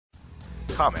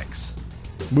Comics.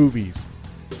 Movies.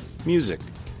 Music.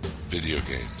 Video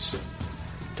games.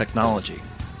 Technology.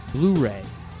 Blu-ray.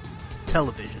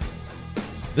 Television.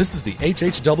 This is the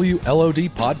HHW LOD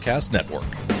Podcast Network.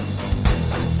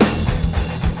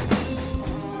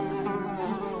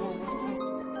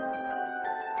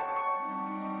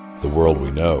 The world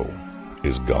we know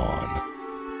is gone.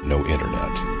 No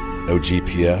internet, no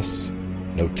GPS,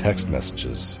 no text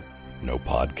messages, no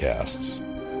podcasts.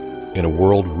 In a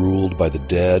world ruled by the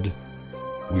dead,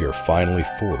 we are finally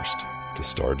forced to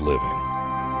start living.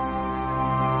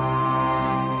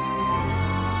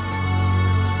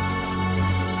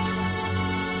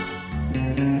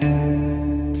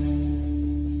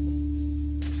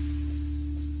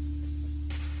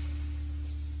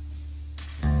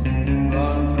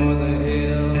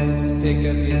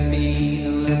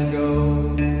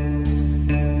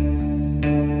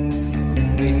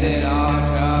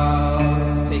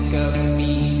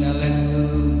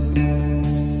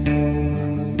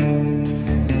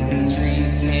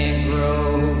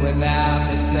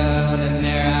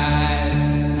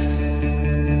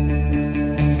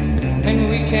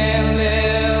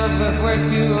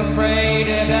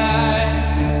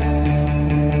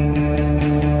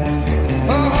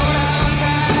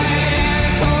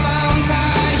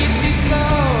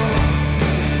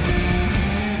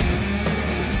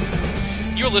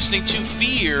 Listening to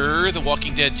Fear the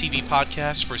Walking Dead TV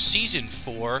podcast for Season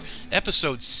 4,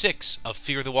 Episode 6 of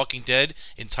Fear the Walking Dead,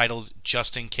 entitled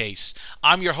Just in Case.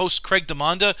 I'm your host, Craig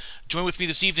DeMonda. Join with me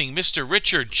this evening, Mr.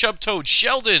 Richard Chubtoad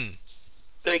Sheldon.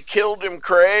 They killed him,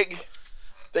 Craig.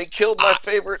 They killed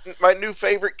my new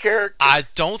favorite character. I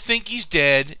don't think he's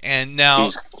dead, and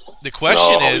now the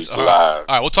question is... He's alive.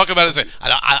 All right, we'll talk about it in a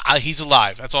second. He's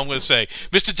alive, that's all I'm going to say.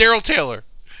 Mr. Daryl Taylor.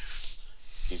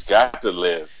 He's got to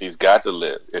live. He's got to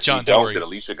live. If John he don't, Dory. then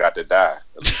Alicia got to die.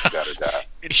 Alicia got to die.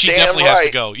 She definitely has to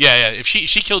go. Yeah. If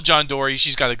she killed John Dory,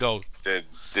 she's got to go. Then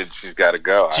she's got to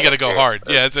go. She got to go hard.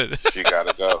 Yeah, that's it. She got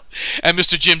to go. And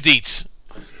Mr. Jim Dietz.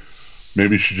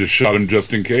 Maybe she just shot him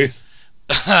just in case.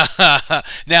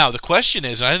 Now, the question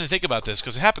is, and I didn't think about this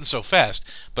because it happened so fast,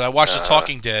 but I watched The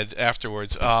Talking Dead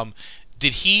afterwards.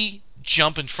 Did he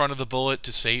jump in front of the bullet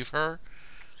to save her?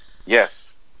 Yes.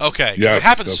 Okay, because it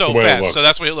happened so fast, so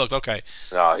that's the way it looked. Okay.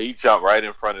 No, he jumped right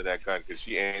in front of that gun because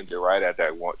she aimed it right at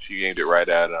that one. She aimed it right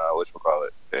at whatchamacallit,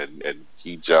 and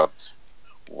he jumped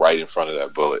right in front of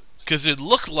that bullet. Because it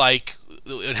looked like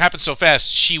it happened so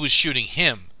fast, she was shooting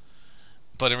him,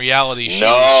 but in reality, she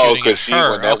was shooting at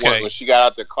her. When she got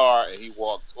out the car and he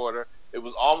walked toward her, it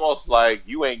was almost like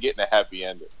you ain't getting a happy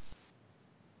ending.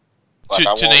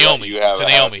 Like to Naomi.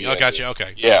 Oh, gotcha.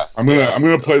 Okay. Yeah. I'm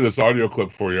gonna play this audio clip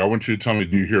for you. I want you to tell me: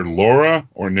 do you hear Laura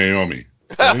or Naomi?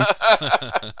 Ready?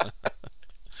 I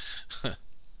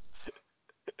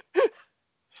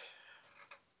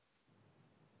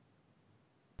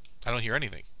don't hear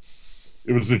anything.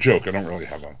 It was a joke. I don't really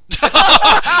have a.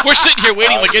 We're sitting here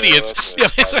waiting like idiots.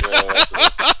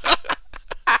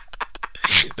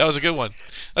 That was a good one.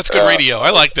 That's good radio. I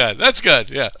like that. That's good.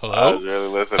 Yeah. Hello. I was really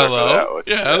listening to that one.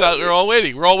 Yeah. We're all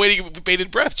waiting. We're all waiting with bated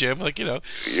breath, Jim. Like, you know.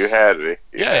 You had me.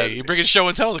 You're bringing show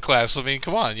and tell to class. I mean,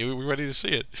 come on. We're ready to see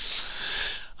it.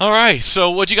 All right.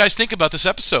 So, what do you guys think about this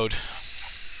episode?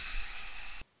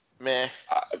 Meh.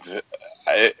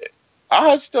 I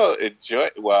still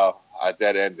enjoy. Well,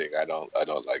 that ending. I don't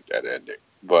like that ending.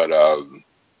 But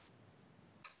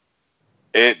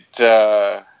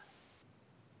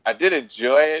I did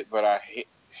enjoy it, but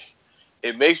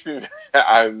it makes me,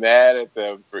 I'm mad at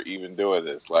them for even doing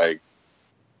this. Like,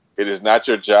 it is not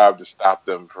your job to stop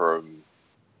them from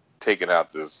taking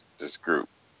out this group.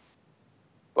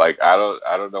 Like, I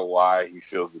don't know why he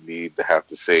feels the need to have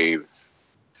to save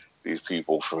these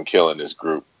people from killing this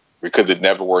group, because it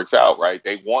never works out, right?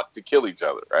 They want to kill each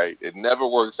other, right? It never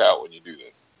works out when you do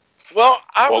this. Well,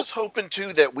 I was hoping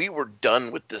too that we were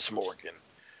done with this Morgan.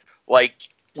 Like,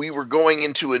 we were going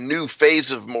into a new phase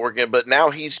of Morgan, but now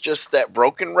he's just that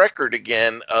broken record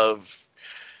again of,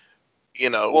 you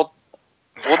know. Well,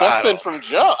 that's been from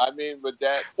jump. I mean, but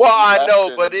that. Well, I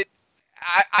know, but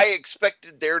I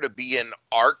expected there to be an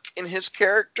arc in his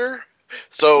character.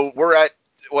 So we're at,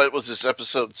 what was this,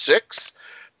 episode 6?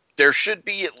 There should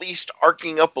be at least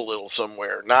arcing up a little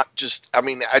somewhere, not just. I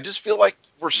mean, I just feel like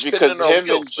we're spinning our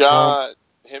wheels.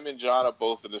 Him and John are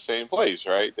both in the same place,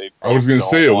 right? I was going to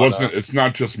say it's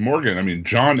not just Morgan. I mean,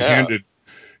 John handed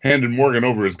Morgan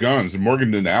over his guns, and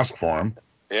Morgan didn't ask for him.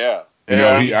 Yeah. You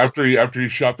know, after he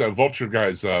shot that vulture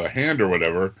guy's hand or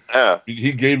whatever,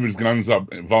 he gave his guns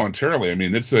up voluntarily. I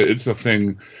mean, it's a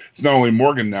thing. It's not only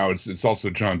Morgan now; it's also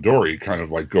John Dory kind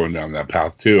of like going down that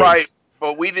path too. Right.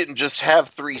 But we didn't just have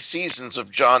 3 seasons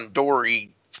of John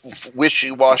Dory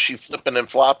wishy-washy flipping and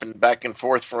flopping back and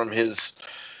forth from his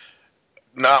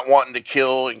not wanting to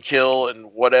kill and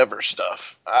whatever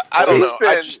stuff. I don't know.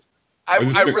 I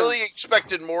really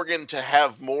expected Morgan to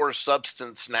have more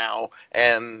substance now,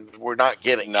 and we're not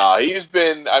getting it. He's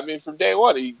been, from day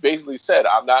one, he basically said,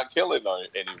 I'm not killing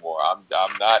anymore.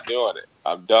 I'm not doing it.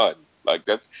 I'm done. Like,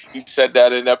 he said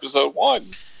that in episode 1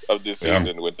 of this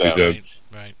season with them. He did.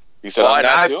 Right. He said,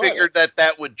 I figured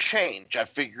that would change. I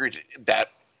figured that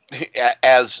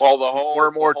as more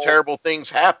and more terrible things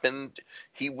happened,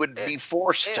 he would be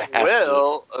forced to have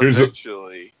to.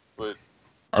 Eventually. But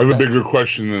I have a bigger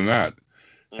question than that.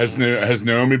 Has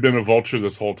Naomi been a vulture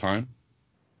this whole time?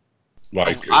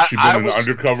 Like, has she been an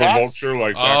undercover vulture?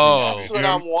 Like, that's what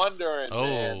I'm wondering,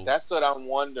 man. That's what I'm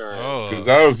wondering. Because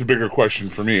that was a bigger question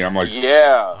for me. I'm like,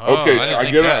 yeah. Okay,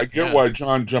 I get why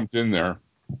John jumped in there.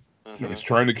 He's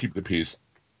trying to keep the peace.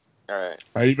 All right.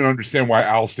 I even understand why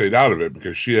Al stayed out of it,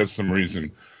 because she has some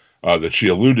reason that she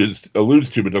alludes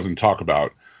to but doesn't talk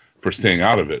about for staying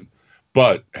out of it.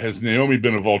 But has Naomi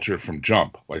been a vulture from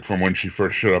jump, like from when she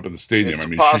first showed up at the stadium? It's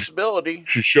a possibility.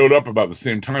 She showed up about the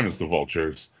same time as the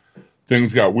vultures.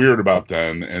 Things got weird about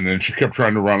then, and then she kept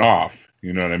trying to run off.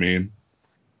 You know what I mean?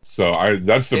 So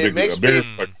that's the bigger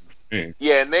question for me.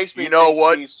 Yeah, it makes me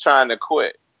think she's trying to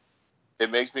quit. It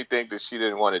makes me think that she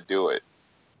didn't want to do it.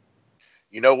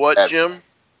 You know what, Jim?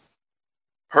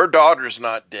 Her daughter's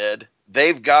not dead.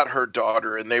 They've got her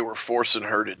daughter, and they were forcing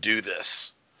her to do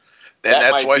this. And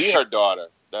that's why her daughter,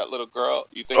 that little girl.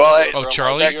 You think?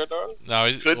 Charlie? Your daughter?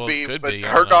 No, could be.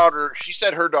 Her daughter. She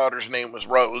said her daughter's name was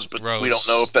Rose, but we don't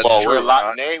know if that's true or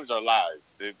not. Names are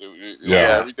lies.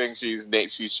 Everything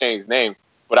she's changed name,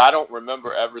 but I don't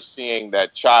remember ever seeing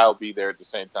that child be there at the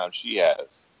same time she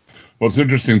has. Well, it's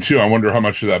interesting too. I wonder how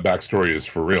much of that backstory is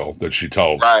for real that she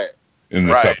tells in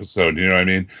this episode. You know what I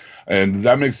mean? And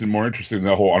that makes it more interesting,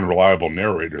 the whole unreliable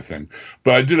narrator thing.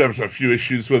 But I did have a few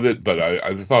issues with it, but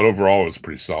I thought overall it was a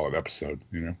pretty solid episode,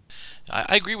 you know?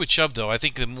 I agree with Chubb, though. I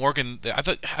think that Morgan, I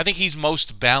think he's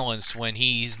most balanced when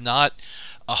he's not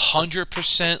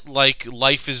 100% like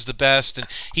life is the best, and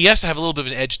he has to have a little bit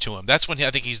of an edge to him. That's when I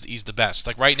think he's the best.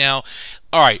 Like right now,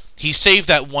 all right, he saved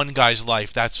that one guy's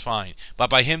life, that's fine. But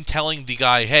by him telling the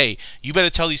guy, hey, you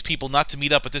better tell these people not to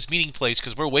meet up at this meeting place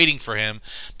because we're waiting for him,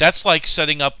 that's like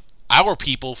setting up our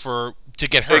people to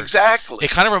get hurt. Exactly.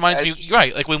 It kind of reminds me,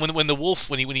 right? Like when the wolf,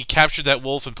 when he captured that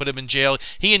wolf and put him in jail,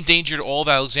 he endangered all of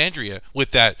Alexandria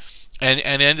with that, and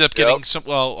ended up getting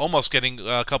almost getting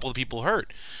a couple of people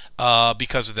hurt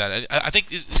because of that. I think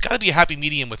it's got to be a happy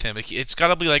medium with him. It's got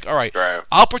to be like, all right,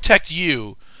 I'll protect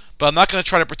you, but I'm not going to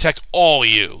try to protect all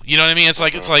you. You know what I mean? It's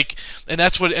like, and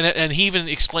that's what, and he even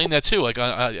explained that too, like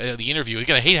on the interview. You're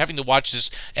going to hate having to watch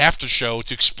this after show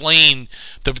to explain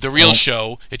the real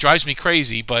show. It drives me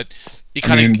crazy, but it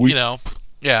kind of,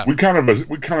 yeah. We kind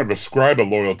of ascribe a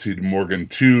loyalty to Morgan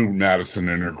to Madison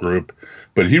and her group,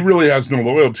 but he really has no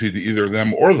loyalty to either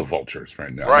them or the vultures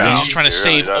right now. Right. He's just trying to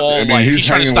save all life. He's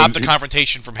trying to stop the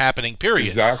confrontation from happening, period.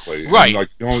 Exactly. Right. And like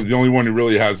the only one who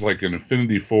really has like an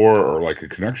affinity for or like a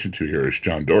connection to here is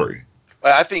John Dory.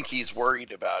 I think he's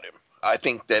worried about him. I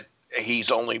think that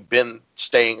he's only been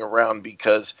staying around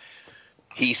because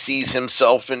he sees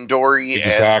himself in Dory.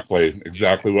 Exactly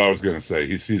what I was going to say.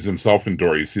 He sees himself in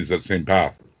Dory. He sees that same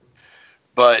path.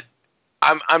 But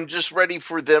I'm just ready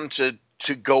for them to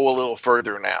go a little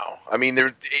further now. I mean,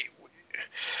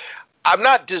 I'm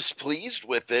not displeased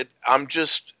with it. I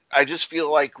just feel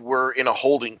like we're in a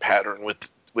holding pattern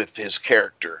with his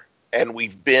character, and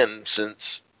we've been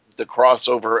since the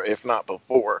crossover, if not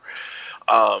before.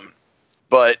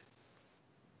 But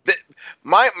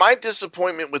my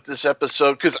disappointment with this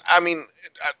episode, because I mean,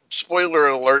 spoiler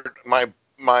alert,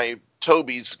 my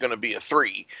Toby's going to be a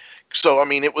 3. So I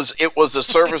mean, it was a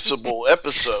serviceable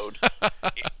episode.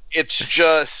 It's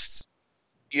just,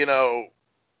 it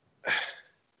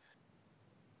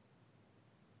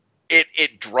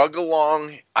drug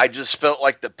along. I just felt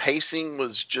like the pacing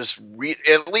was just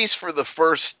at least for the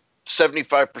first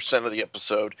 75% of the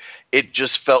episode, it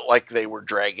just felt like they were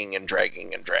dragging and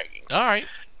dragging and dragging. All right.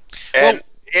 And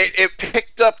it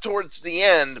picked up towards the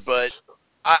end, but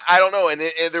I don't know. And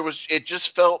it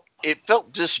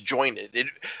felt disjointed.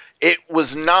 It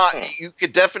was not. You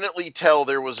could definitely tell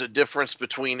there was a difference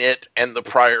between it and the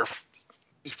prior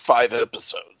 5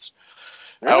 episodes.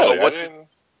 Really? I don't know what.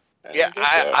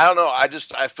 I don't know.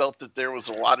 I felt that there was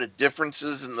a lot of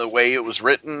differences in the way it was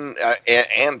written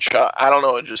and shot. I don't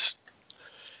know.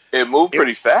 It moved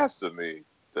pretty fast to me.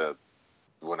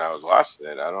 when I was watching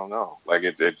it. I don't know. Like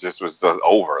it just was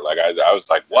over. Like I was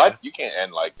like, what? You can't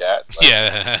end like that. Like,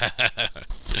 yeah.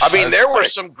 I mean, there were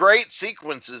some great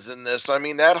sequences in this. I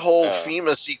mean, that whole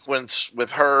FEMA sequence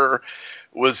with her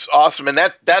was awesome, and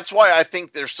that's why I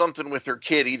think there's something with her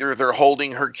kid. Either they're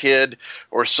holding her kid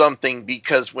or something,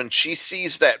 because when she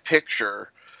sees that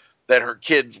picture that her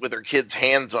kid with her kid's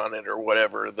hands on it or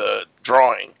whatever, the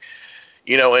drawing,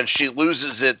 and she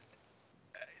loses it.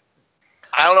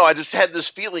 I don't know. I just had this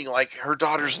feeling like her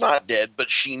daughter's not dead, but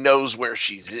she knows where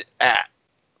she's at.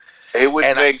 It would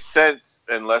make sense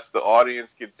unless the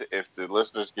audience if the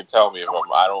listeners could tell me.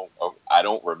 I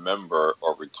don't remember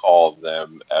or recall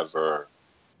them ever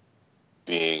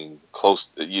being close,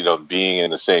 being in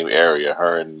the same area,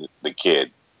 her and the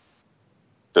kid,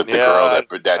 the girl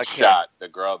that shot, the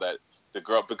girl,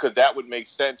 because that would make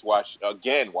sense why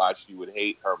she would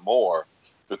hate her more,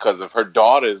 because if her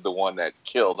daughter is the one that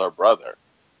killed her brother,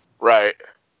 right?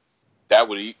 That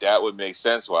would make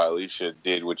sense why Alicia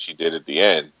did what she did at the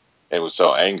end and was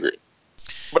so angry.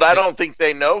 But I don't think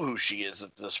they know who she is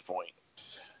at this point.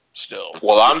 Still,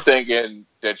 well, I'm thinking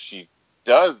that she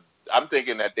does. I'm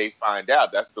thinking that they find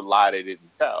out. That's the lie they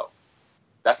didn't tell.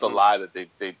 That's the lie that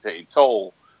they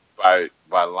told by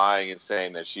lying and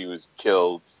saying that she was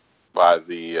killed by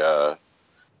the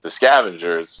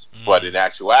scavengers. But in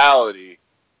actuality,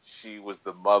 she was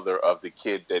the mother of the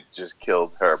kid that just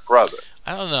killed her brother.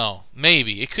 I don't know.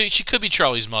 Maybe she could be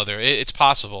Charlie's mother. It's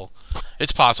possible.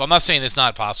 It's possible. I'm not saying it's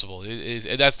not possible.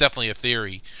 That's definitely a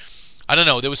theory. I don't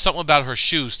know. There was something about her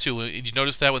shoes, too. Did you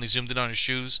notice that when they zoomed in on her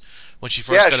shoes when she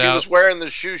first got out? Yeah, she was wearing the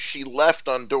shoes she left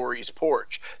on Dory's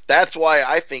porch. That's why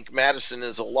I think Madison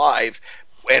is alive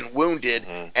and wounded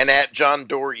and at John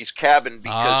Dory's cabin,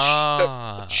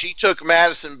 because she took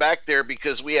Madison back there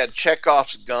because we had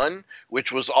Chekhov's gun,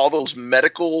 which was all those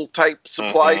medical type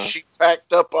supplies she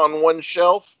packed up on one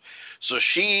shelf. So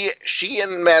she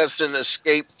and Madison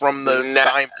escaped from the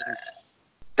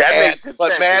diamond.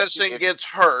 But Madison gets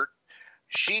hurt.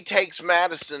 She takes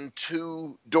Madison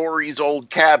to Dory's old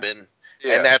cabin,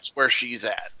 and that's where she's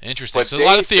at. Interesting. But so a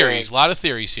lot of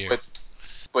theories here.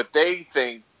 But they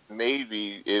think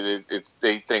maybe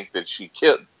they think that she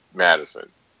killed Madison.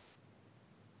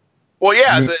 Well,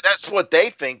 yeah, that's what they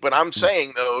think. But I'm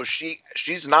saying though,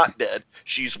 she's not dead.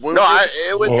 She's wounded.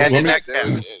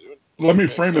 Let me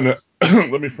frame it.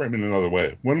 Let me frame it another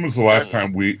way. When was the last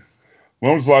time we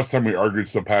argued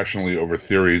so passionately over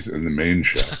theories in the main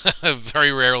show?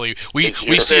 Very rarely. We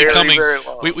see it coming.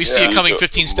 We see it coming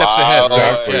 15 steps ahead.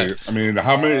 Exactly. Yeah.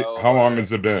 I mean, how long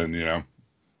has it been? Yeah.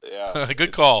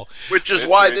 Good call. Which is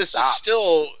why this is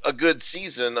still a good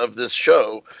season of this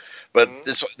show, but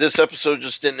this episode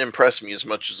just didn't impress me as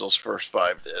much as those first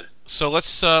 5 did. So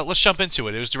let's jump into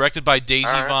it. It was directed by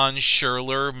Daisy von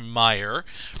Scherler-Meyer,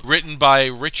 written by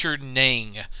Richard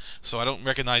Nang. So I don't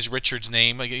recognize Richard's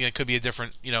name. It could be a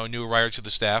different, new writer to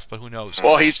the staff, but who knows?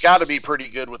 Well, he's got to be pretty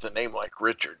good with a name like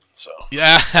Richard. So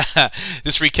yeah,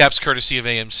 this recap's courtesy of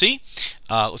AMC.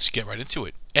 Let's get right into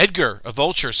it. Edgar, a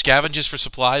vulture, scavenges for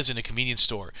supplies in a convenience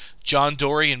store. John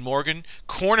Dory and Morgan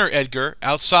corner Edgar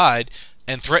outside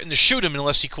and threaten to shoot him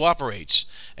unless he cooperates.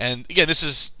 And again, this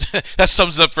is that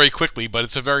sums it up very quickly, but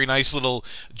it's a very nice little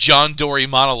John Dory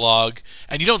monologue.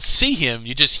 And you don't see him,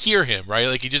 you just hear him, right?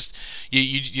 Like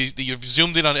you've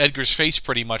zoomed in on Edgar's face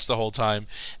pretty much the whole time,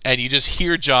 and you just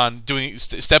hear John doing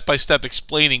step by step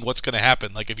explaining what's going to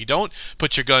happen. Like, if you don't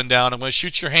put your gun down, I'm going to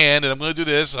shoot your hand, and I'm going to do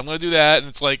this, I'm going to do that, and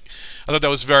it's like, I thought that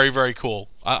was very, very cool.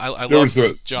 I love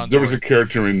John Dory. There was a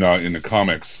character in the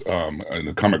comics, in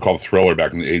a comic called Thriller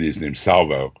back in the 80s named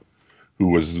Salvo, who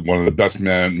was one of the best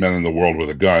men in the world with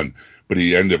a gun, but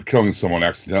he ended up killing someone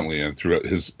accidentally, and through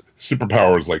his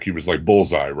superpower was like he was like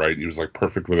Bullseye, right? He was like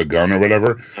perfect with a gun or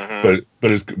whatever. But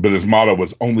his motto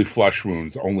was only flesh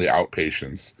wounds, only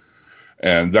outpatients,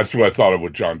 and that's what I thought of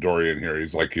with John Dory in here.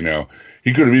 He's like, he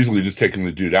could have easily just taken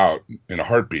the dude out in a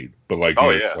heartbeat, but like,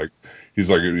 it's like he's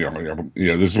like,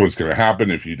 this is what's going to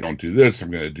happen if you don't do this. I'm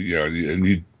going to do, and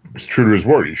he was true to his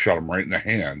word. He shot him right in the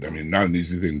hand. I mean, not an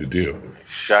easy thing to do.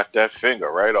 Shot that finger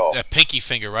right off. That pinky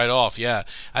finger right off. Yeah,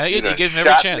 he gave him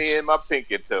every chance. Shot me in my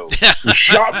pinky toe.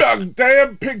 Shot my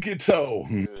damn pinky toe.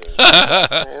 And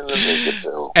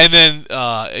then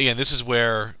again, this is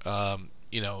where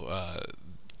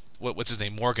what's his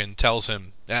name? Morgan tells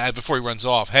him before he runs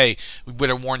off, "Hey, we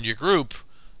better warn your group.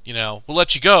 We'll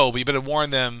let you go, but you better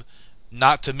warn them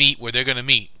not to meet where they're going to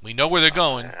meet. We know where they're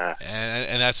going,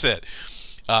 and that's it."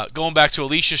 Going back to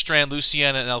Alicia, Strand,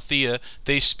 Luciana, and Althea,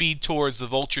 they speed towards the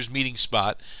Vulture's meeting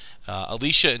spot.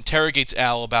 Alicia interrogates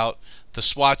Al about the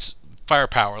SWAT's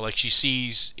firepower, like she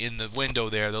sees in the window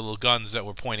there, the little guns that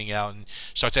we're pointing out, and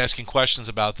starts asking questions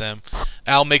about them.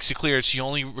 Al makes it clear she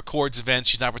only records events.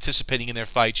 She's not participating in their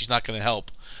fight. She's not going to help.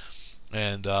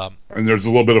 And there's a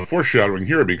little bit of foreshadowing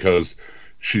here because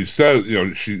she says,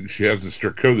 she has a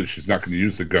strict code that she's not going to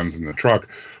use the guns in the truck,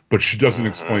 but she doesn't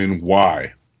explain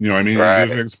why. You know what I mean? Right. She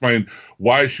doesn't explain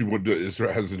why she is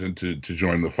hesitant to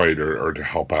join the fight or to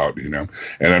help out,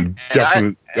 And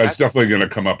that's definitely going to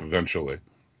come up eventually.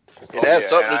 It has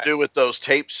something to do with those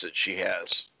tapes that she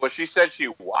has. Well, she said she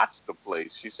watched the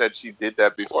place. She said she did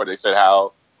that before. They said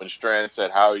when Strand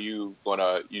said, "How are you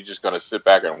just gonna sit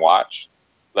back and watch?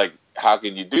 Like, how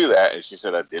can you do that?" And she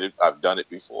said, "I did it. I've done it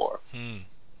before."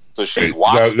 So she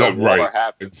watched the war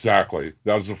happen. Exactly.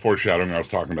 That was the foreshadowing I was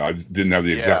talking about. I didn't have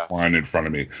the exact line in front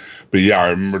of me. But I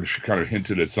remember she kind of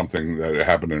hinted at something that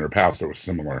happened in her past that was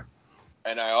similar.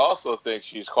 And I also think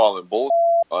she's calling bull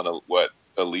on what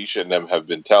Alicia and them have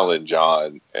been telling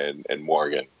John and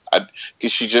Morgan.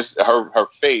 Because she just, her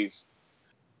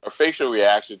facial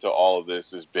reaction to all of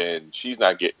this has been, she's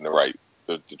not getting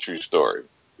the true story.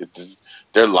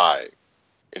 They're lying.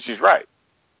 And she's right.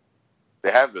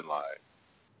 They have been lying.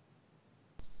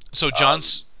 So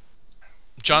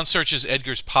John searches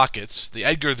Edgar's pockets,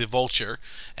 Edgar the Vulture,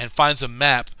 and finds a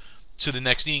map to the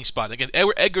next eating spot. Again,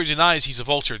 Edgar denies he's a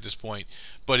vulture at this point,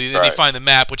 but then they find the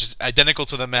map, which is identical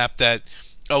to the map that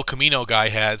El Camino guy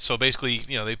had. So basically,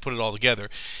 they put it all together.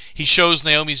 He shows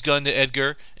Naomi's gun to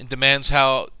Edgar and demands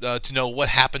to know what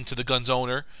happened to the gun's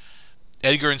owner.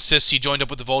 Edgar insists he joined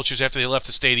up with the Vultures after they left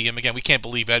the stadium. Again, we can't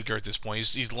believe Edgar at this point.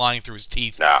 He's lying through his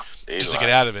teeth just to get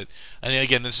out of it. And then,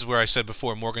 again, this is where I said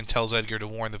before, Morgan tells Edgar to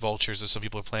warn the Vultures that some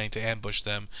people are planning to ambush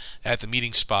them at the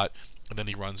meeting spot, and then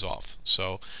he runs off.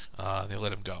 So they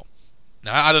let him go.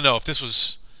 Now, I don't know if this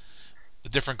was a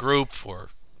different group or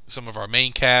some of our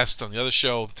main cast on the other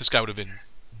show, this guy would have been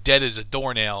dead as a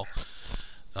doornail.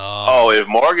 If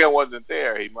Morgan wasn't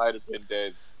there, he might have been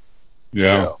dead.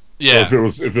 Yeah. Yeah. So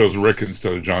if it was Rick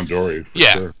instead of John Dory,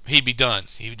 sure. He'd be done.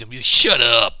 He'd be like, shut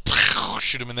up.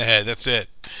 Shoot him in the head. That's it.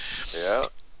 Yeah.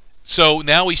 So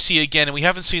now we see again, and we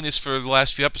haven't seen this for the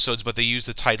last few episodes, but they use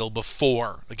the title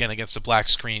before, again, against the black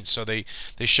screen. So they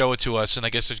show it to us, and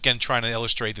I guess they're, again, trying to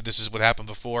illustrate that this is what happened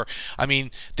before. I mean,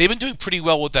 they've been doing pretty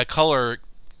well with that color,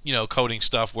 coding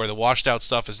stuff, where the washed out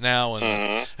stuff is now,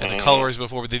 and the color is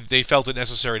before. But they felt it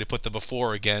necessary to put the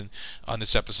before again on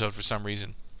this episode for some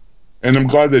reason. And I'm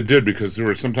glad they did, because there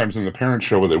were sometimes in the parent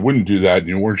show where they wouldn't do that, and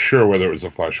you weren't sure whether it was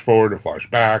a flash forward, a flash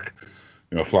back,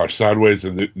 flash sideways,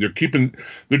 and they're doing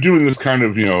this kind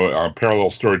of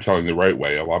parallel storytelling the right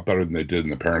way, a lot better than they did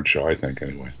in the parent show, I think,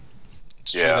 anyway.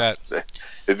 It's true that.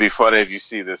 It'd be funny if you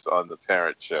see this on the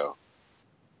parent show.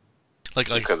 Like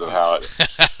because of how it,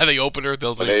 the opener,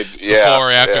 before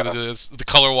or after the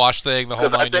color wash thing, the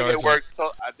whole 9 yards.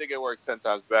 I think it works 10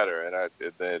 times better,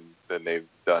 and then they've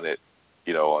done it.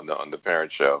 On the parent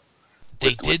show.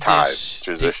 They did this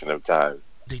transition of time.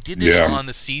 They did this on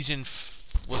the season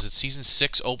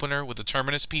 6 opener with the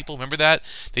Terminus people. Remember that?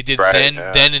 They did then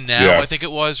and now. Yes. I think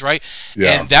it was right.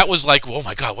 Yeah. And that was like, oh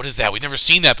my god, what is that? We've never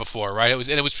seen that before, right? It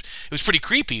was pretty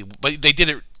creepy, but they did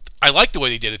it. I like the way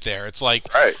they did it there. It's like,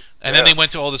 and then they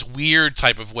went to all this weird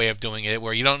type of way of doing it,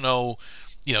 where you don't know,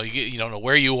 you don't know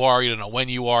where you are, you don't know when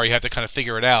you are. You have to kind of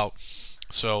figure it out.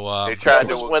 So they tried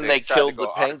to when they killed the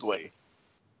penguin.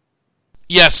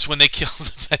 Yes, when they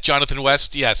killed Jonathan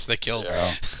West. Yes, they killed.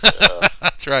 Yeah.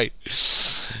 That's right.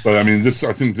 But I mean,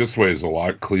 I think this way is a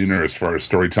lot cleaner as far as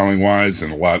storytelling wise,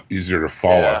 and a lot easier to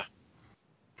follow,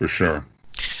 for sure.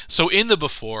 So in the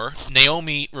before,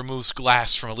 Naomi removes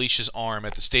glass from Alicia's arm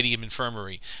at the stadium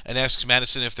infirmary and asks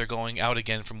Madison if they're going out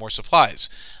again for more supplies.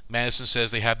 Madison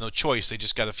says they have no choice. They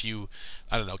just got a few,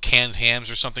 canned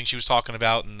hams or something she was talking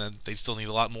about, and then they still need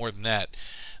a lot more than that.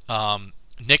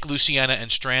 Nick, Luciana,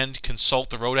 and Strand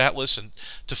consult the road atlas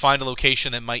to find a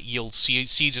location that might yield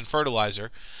seeds and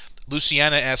fertilizer.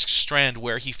 Luciana asks Strand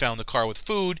where he found the car with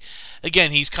food.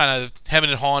 Again, he's kind of hemming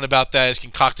and hawing about that. He's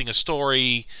concocting a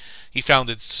story. He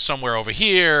found it somewhere over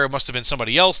here. It must have been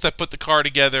somebody else that put the car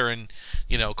together. And,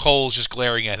 Cole's just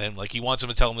glaring at him like he wants him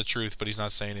to tell him the truth, but he's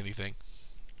not saying anything.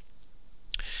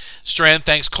 Strand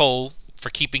thanks Cole for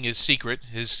keeping his secret,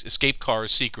 his escape car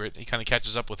is secret. He kind of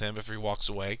catches up with him after he walks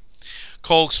away.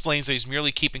 Cole explains that he's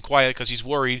merely keeping quiet because he's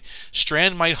worried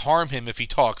Strand might harm him if he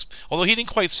talks. Although he didn't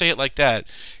quite say it like that.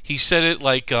 He said it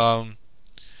like, I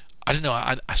don't know,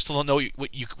 I still don't know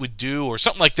what you would do, or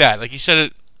something like that. Like he said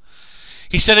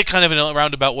it kind of in a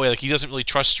roundabout way. Like he doesn't really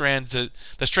trust Strand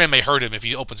that Strand may hurt him if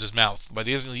he opens his mouth. But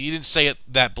he didn't say it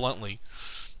that bluntly.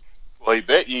 Well,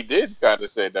 he did kind of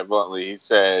say that bluntly. He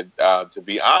said, to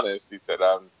be honest, he said,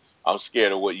 I'm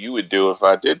scared of what you would do if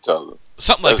I did tell them.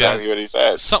 Something like That's exactly what he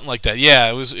said. Something like that.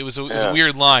 Yeah, it was a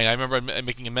weird line. I remember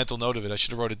making a mental note of it. I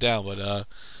should have wrote it down, but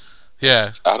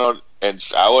yeah. I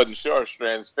wasn't sure of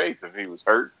Strand's face if he was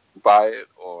hurt by it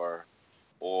or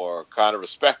kind of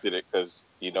respected it, because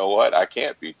you know what, I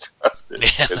can't be trusted,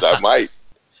 because I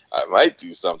might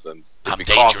do something. I'm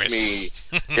dangerous.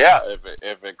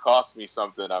 If it costs me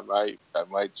something, I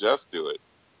might just do it.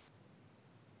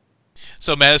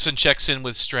 So Madison checks in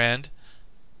with Strand,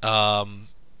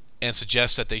 and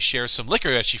suggests that they share some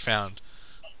liquor that she found.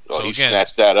 So he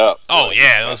snatched that up. Oh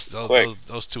yeah,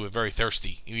 those two are very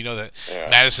thirsty. You know that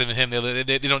Madison and him,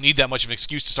 they don't need that much of an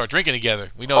excuse to start drinking together.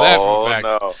 We know that for a fact.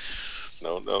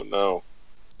 No.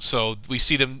 So we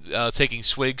see them taking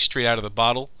swigs straight out of the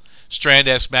bottle. Strand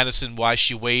asks Madison why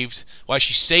she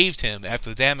saved him after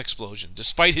the dam explosion,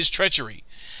 despite his treachery.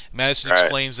 Madison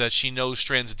explains that she knows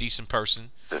Strand's a decent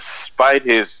person. Despite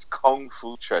his kung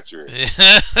fu treachery.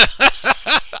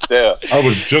 I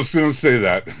was just going to say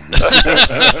that.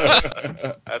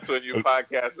 That's when you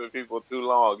podcast with people too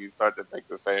long, you start to think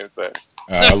the same thing.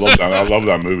 I love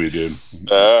that movie, dude.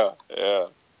 Yeah.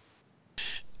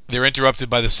 They're interrupted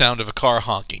by the sound of a car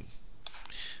honking.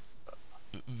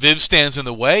 Viv stands in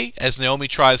the way as Naomi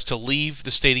tries to leave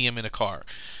the stadium in a car.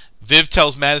 Viv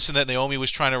tells Madison that Naomi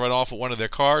was trying to run off with one of their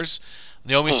cars.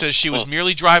 Naomi says she was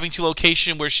merely driving to a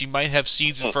location where she might have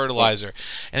seeds and fertilizer.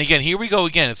 And again, here we go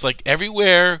again. It's like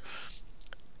everywhere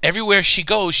she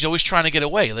goes, she's always trying to get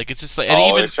away. Like it's just like, and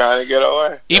always trying to get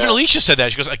away. Even Alicia said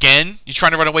that. She goes, "Again, you're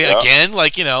trying to run away again?"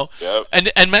 Like, you know. Yep.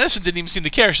 And Madison didn't even seem to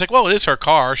care. She's like, "Well, it is her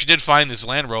car. She did find this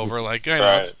Land Rover. Like, you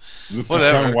know, this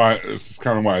whatever." This is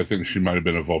kind of why I think she might have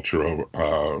been a vulture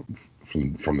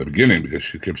from the beginning, because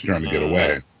she keeps trying to get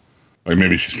away. Like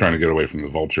maybe she's trying to get away from the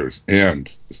vultures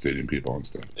and the stadium people and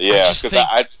stuff. Yeah,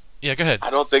 because yeah, go ahead. I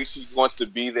don't think she wants to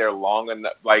be there long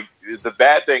enough. Like, the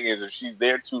bad thing is if she's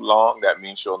there too long, that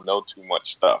means she'll know too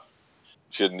much stuff.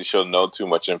 She'll know too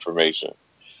much information.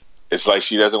 It's like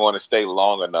she doesn't want to stay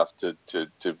long enough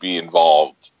to be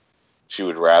involved. She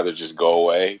would rather just go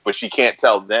away. But she can't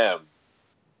tell them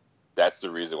that's the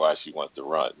reason why she wants to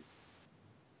run.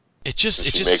 It just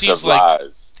seems like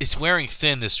it's wearing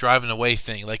thin, this driving away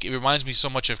thing. Like, it reminds me so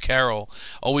much of Carol,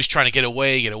 always trying to get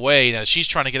away. Now she's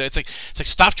trying to get. It's like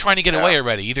stop trying to get away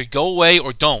already. Either go away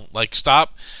or don't. Like,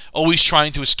 stop always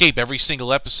trying to escape every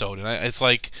single episode. And it's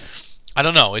like, I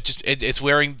don't know. It's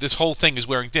wearing, this whole thing is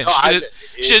wearing thin. She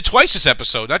did it twice this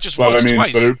episode, not just once,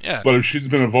 twice. But if she's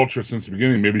been a vulture since the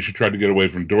beginning, maybe she tried to get away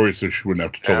from Dory so she wouldn't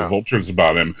have to tell the vultures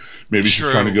about him. Maybe she's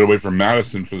trying to get away from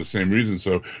Madison for the same reason,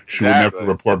 so she wouldn't have to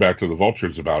report back to the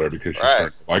vultures about her because she's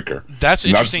starting to like her. That's an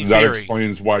interesting theory. That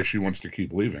explains why she wants to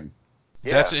keep leaving.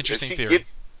 Yeah, that's an interesting theory.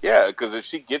 Because if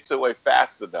she gets away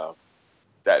fast enough,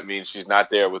 that means she's not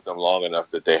there with them long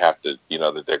enough that they have to,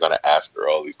 that they're going to ask her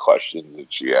all these questions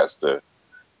and she has to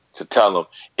tell them.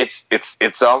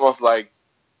 It's almost like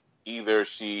either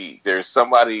there's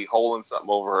somebody holding something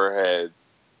over her head,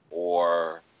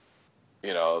 or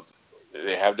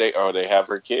they have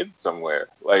her kid somewhere,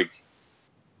 like,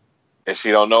 and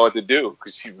she don't know what to do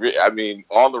because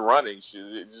all the running,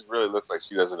 it just really looks like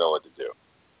she doesn't know what to do.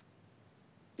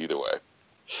 Either way.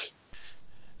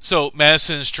 So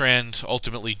Madison and Strand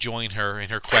ultimately join her in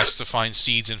her quest to find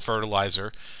seeds and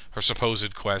fertilizer, her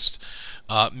supposed quest.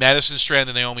 Madison, Strand,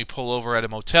 and Naomi pull over at a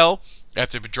motel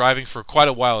after they've been driving for quite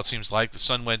a while. It seems like the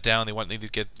sun went down. They need to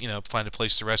get find a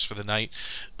place to rest for the night.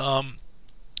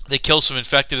 They kill some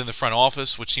infected in the front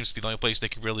office, which seems to be the only place they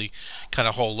can really kind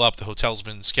of hold up. The hotel's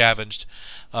been scavenged.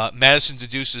 Madison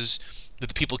deduces that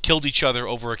the people killed each other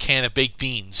over a can of baked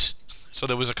beans. So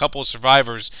there was a couple of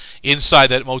survivors inside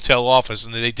that motel office,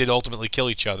 and they did ultimately kill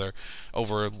each other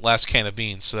over last can of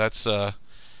beans. So that's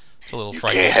it's a little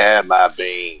frightening. You can't have my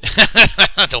beans.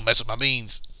 Don't mess with my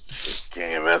beans. You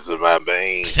can't mess with my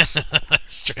beans.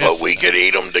 But we could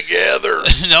eat them together.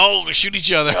 No, we shoot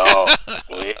each other. No,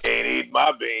 we ain't eat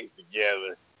my beans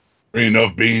together. There ain't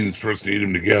enough beans for us to eat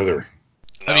them together.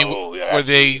 I mean,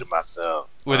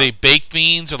 were they baked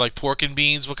beans or like pork and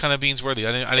beans? What kind of beans were they?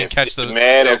 I didn't catch the.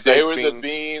 Man, if they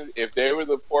were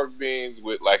the pork beans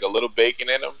with like a little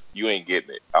bacon in them, you ain't getting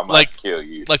it. I'm gonna kill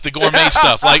you. Like the gourmet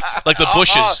stuff, like the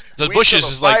bushes. The bushes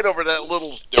is like over that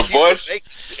little the bush.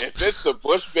 If it's the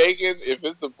bush bacon, if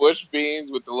it's the bush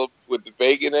beans with the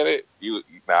bacon in it, you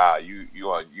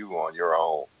on your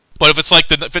own. But if it's like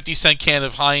the 50-cent can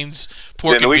of Heinz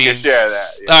pork and beans, can share that.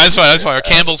 Yeah. That's fine. That's fine. Or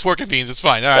Campbell's pork and beans, it's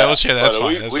fine. All right, we'll share that. That's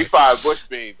fine. We find bush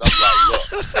beans. I'm like,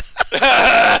 look.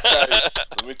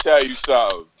 Let me tell you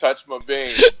something. Touch my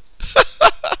beans.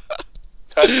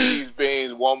 Touch these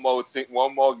beans one more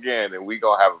again, and we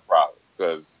gonna have a problem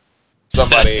because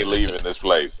somebody ain't leaving this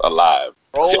place alive.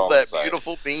 Roll that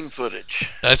beautiful bean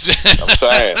footage. That's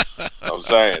I'm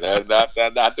saying. Not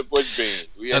the bush beans.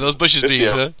 Those bushes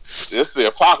beans, huh? This is the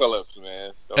apocalypse,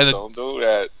 man. Don't do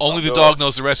that. Only the dog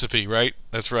knows the recipe, right?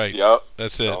 That's right. Yep.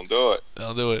 That's it. Don't do it.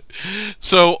 Don't do it.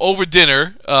 So, over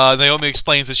dinner, Naomi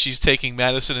explains that she's taking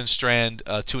Madison and Strand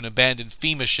to an abandoned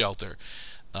FEMA shelter.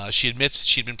 She admits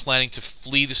she'd been planning to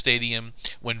flee the stadium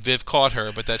when Viv caught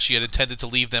her, but that she had intended to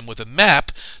leave them with a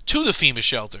map to the FEMA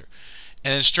shelter.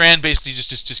 And then Strand basically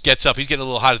just gets up. He's getting a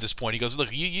little hot at this point. He goes, "Look,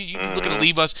 you looking to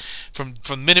leave us from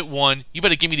minute one? You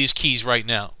better give me these keys right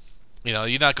now. You know,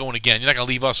 you're not going again. You're not going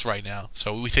to leave us right now.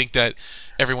 So we think that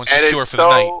everyone's secure for the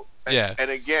night." Yeah.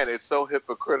 And again, it's so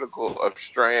hypocritical of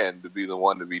Strand to be the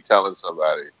one to be telling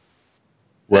somebody.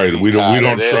 Right, we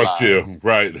don't trust you.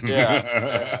 Right.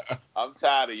 Yeah. I'm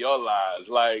tired of your lies.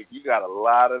 Like, you got a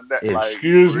lot of nerve.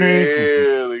 Excuse me.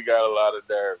 Really got a lot of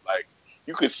nerve. Like,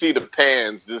 you could see the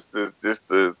pans,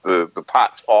 the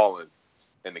pots falling,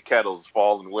 and the kettles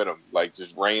falling with him, like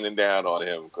just raining down on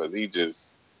him, because he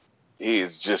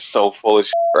is just so full of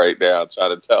shit right now,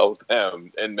 trying to tell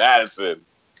them and Madison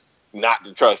not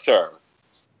to trust her,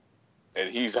 and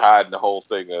he's hiding the whole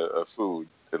thing of food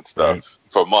and stuff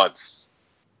for months.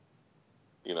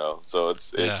 You know, so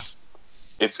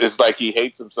it's like he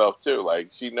hates himself too. Like,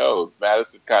 she knows,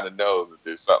 Madison kind of knows that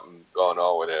there's something going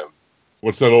on with him.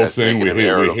 What's that old saying?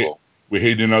 We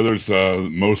hate in others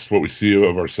most what we see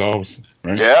of ourselves,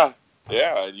 right? Yeah,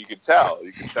 and you can tell.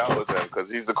 You can tell with him because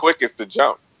he's the quickest to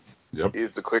jump. Yep. He's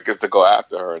the quickest to go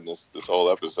after her in this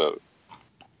whole episode.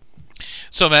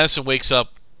 So Madison wakes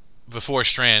up before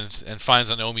Strand and finds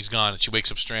that Naomi's gone, and she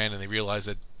wakes up Strand, and they realize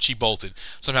that she bolted.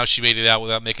 Somehow she made it out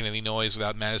without making any noise,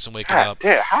 without Madison waking up.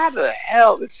 Damn, how the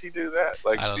hell did she do that?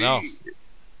 Like, I don't know.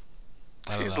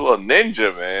 She's a little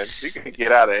ninja, man. She can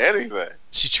get out of anything.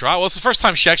 She tried. Well, it's the first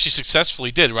time she actually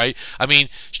successfully did, right? I mean,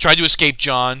 she tried to escape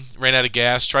John, ran out of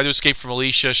gas. Tried to escape from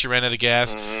Alicia, she ran out of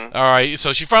gas. Mm-hmm. All right,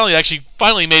 so she finally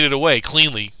made it away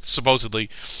cleanly, supposedly.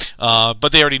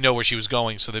 But they already know where she was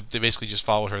going, so they basically just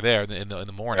followed her there in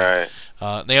the morning. Right.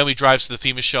 Naomi drives to the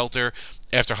FEMA shelter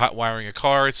after hot wiring a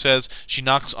car. It says she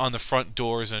knocks on the front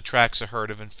doors and attracts a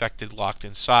herd of infected locked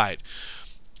inside.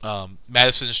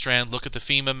 Madison and Strand look at the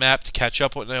FEMA map to catch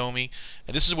up with Naomi,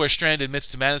 and this is where Strand admits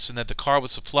to Madison that the car with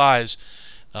supplies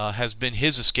has been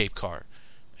his escape car,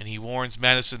 and he warns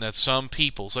Madison that some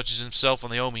people, such as himself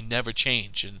and Naomi, never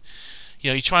change. And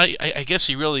I guess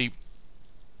he really,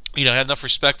 had enough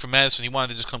respect for Madison. He wanted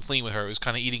to just come clean with her. It was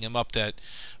kind of eating him up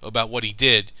about what he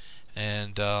did,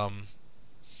 and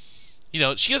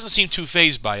she doesn't seem too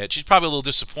fazed by it. She's probably a little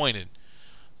disappointed,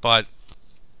 but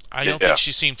I don't think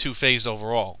she seemed too phased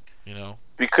overall,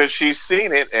 because she's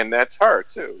seen it, and that's her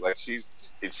too. Like,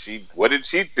 what did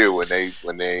she do when they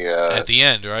at the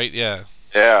end, right? Yeah,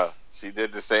 she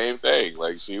did the same thing.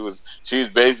 Like, she was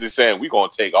basically saying, "We're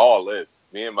gonna take all this.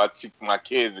 Me and my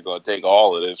kids are gonna take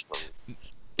all of this from."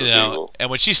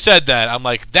 And when she said that, I'm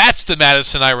like, that's the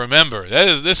Madison I remember.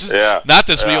 This is not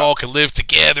this we all can live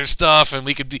together stuff, and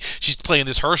we could be. She's playing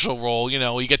this Herschel role,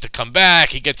 you get to come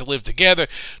back, you get to live together.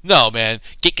 No, man,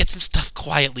 get some stuff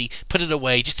quietly, put it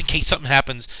away, just in case something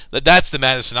happens. That's the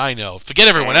Madison I know. Forget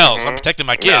everyone else. I'm protecting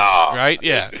my kids, right?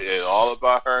 Yeah, it's all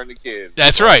about her and the kids.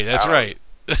 That's right. That's right.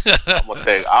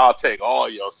 I'll take all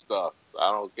your stuff.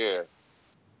 I don't care.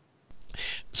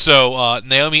 So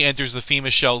Naomi enters the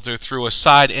FEMA shelter through a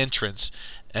side entrance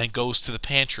and goes to the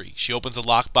pantry. She opens a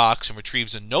lockbox and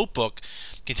retrieves a notebook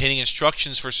containing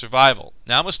instructions for survival.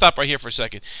 Now I'm going to stop right here for a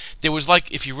second. There was,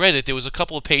 if you read it, there was a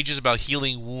couple of pages about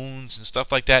healing wounds and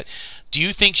stuff like that. Do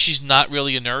you think she's not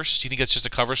really a nurse? Do you think that's just a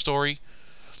cover story?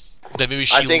 That maybe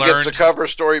she learned? It's a cover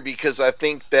story because I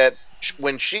think that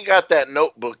when she got that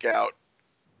notebook out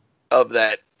of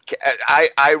that,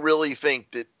 I really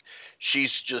think that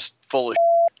she's just full of shit.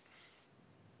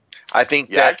 I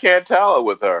think that I can't tell it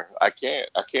with her. I can't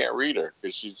read her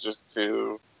because she's just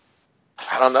too.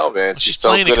 I don't know, man. She's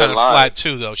playing it kind of flat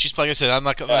too, though. She's like I said, I'm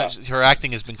not. Her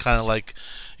acting has been kind of like,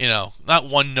 not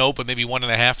one note, but maybe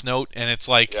 1.5 note, and it's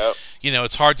like,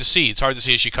 it's hard to see. It's hard to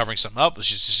see is she covering something up?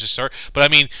 She's just her. But I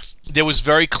mean, there was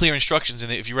very clear instructions in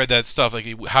it. If you read that stuff,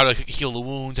 like how to heal the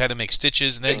wounds, how to make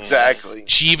stitches, and then exactly.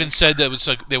 She even said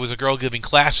that there was a girl giving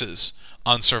classes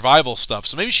on survival stuff.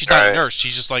 So maybe she's not a nurse.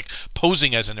 She's just like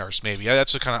posing as a nurse. Maybe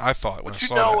that's what kind of I thought when I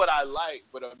saw that. What I like,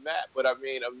 but I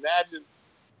mean, imagine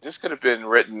this could have been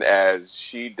written as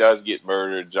she does get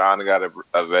murdered. John got to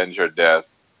avenge her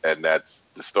death, and that's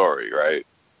the story, right?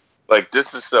 Like,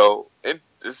 this is so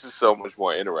much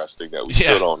more interesting that we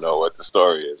still don't know what the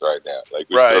story is right now. Like,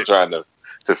 we're still trying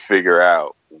to figure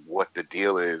out what the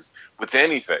deal is with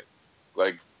anything.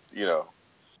 Like,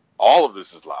 all of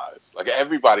this is lies. Like,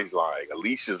 everybody's lying.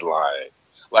 Alicia's lying.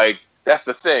 Like, that's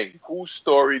the thing. Whose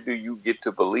story do you get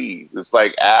to believe? It's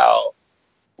like Al.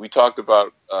 We talked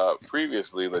about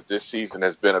previously that this season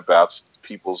has been about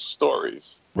people's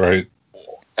stories. Right.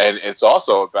 And it's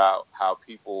also about how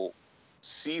people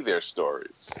see their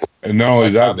stories. And not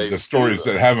only that, the stories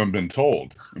that haven't been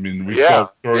told. I mean, we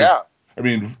tell stories. Yeah. I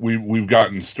mean, we've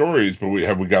gotten stories, but we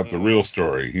got the real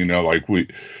story. Like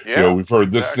we've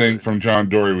heard this thing from John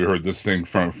Dorie. We heard this thing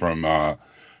from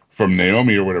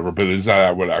Naomi or whatever. But is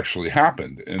that what actually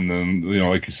happened? And then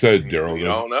like you said, Daryl, we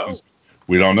don't know.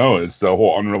 We don't know. It's the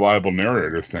whole unreliable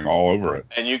narrator thing all over it.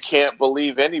 And you can't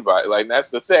believe anybody. Like, that's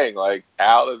the thing. Like,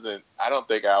 I don't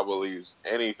think Al believes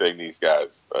anything these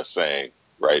guys are saying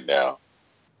right now.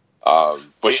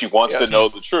 But she wants to know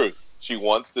the truth. She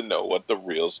wants to know what the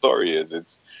real story is.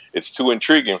 It's too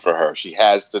intriguing for her. She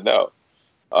has to know.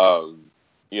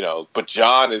 But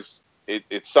John it's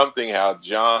something how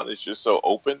John is just so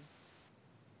open.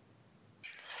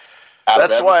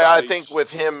 That's why I think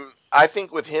with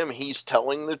him, he's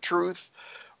telling the truth,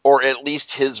 or at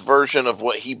least his version of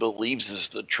what he believes is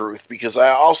the truth. Because I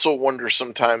also wonder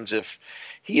sometimes if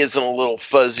he isn't a little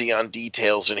fuzzy on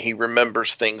details and he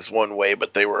remembers things one way,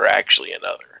 but they were actually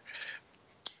another.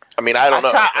 I mean, I don't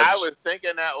know. I was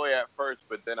thinking that way at first,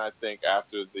 but then I think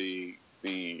after the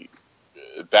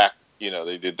back,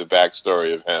 they did the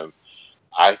backstory of him.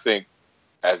 I think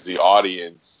as the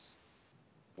audience,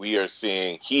 we are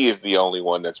seeing he is the only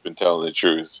one that's been telling the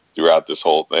truth throughout this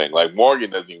whole thing. Like, Morgan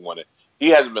doesn't even want to. He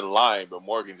hasn't been lying, but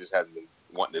Morgan just hasn't been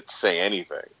wanting to say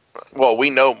anything. Well, we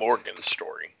know Morgan's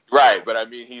story, right? But I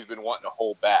mean, he's been wanting to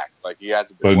hold back. Like, he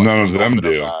hasn't been. But none of them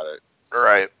do. About it.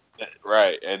 Right.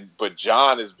 But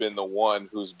John has been the one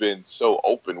who's been so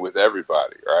open with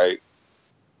everybody, right?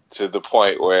 To the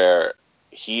point where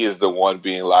he is the one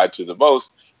being lied to the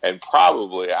most. And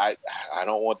probably, I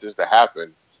don't want this to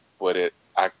happen, but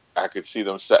I could see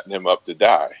them setting him up to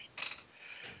die.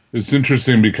 It's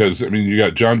interesting because, I mean, you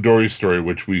got John Dorie's story,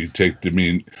 which we take to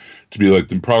be like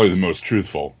probably the most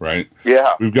truthful, right?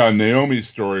 Yeah. We've got Naomi's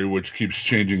story, which keeps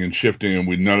changing and shifting, and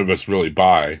none of us really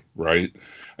buy, right?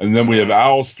 And then we have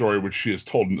Al's story, which she has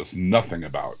told us nothing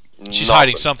about. She's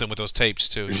hiding something with those tapes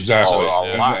too. Exactly,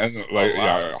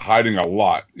 hiding a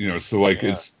lot. So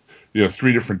it's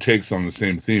three different takes on the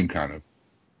same theme, kind of.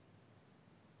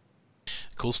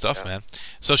 Cool stuff, man.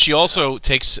 So she also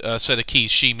takes a set of keys.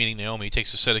 She, meaning Naomi,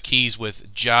 takes a set of keys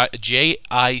with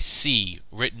JIC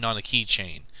written on a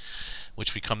keychain,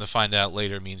 which we come to find out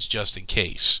later means just in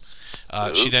case.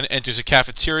 She then enters a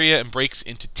cafeteria and breaks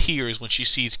into tears when she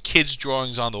sees kids'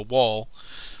 drawings on the wall.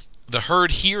 The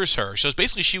herd hears her. So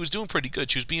basically she was doing pretty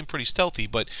good. She was being pretty stealthy,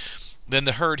 but then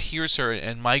the herd hears her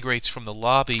and migrates from the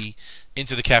lobby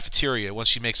into the cafeteria. Once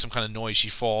she makes some kind of noise, she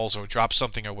falls or drops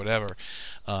something or whatever.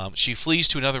 She flees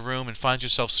to another room and finds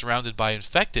herself surrounded by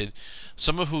infected,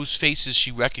 some of whose faces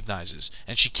she recognizes,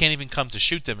 and she can't even come to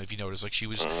shoot them. If you notice, like, she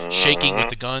was shaking with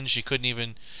the gun. She couldn't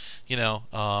even,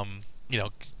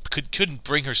 couldn't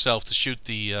bring herself to shoot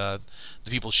the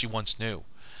people she once knew.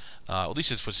 At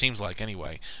least it's what it seems like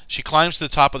anyway. She climbs to the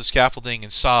top of the scaffolding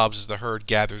and sobs as the herd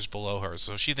gathers below her.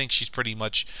 So she thinks she's pretty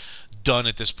much done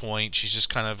at this point. She's just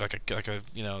kind of like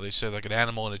a they said, like an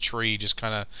animal in a tree, just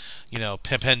kind of,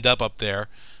 penned up there.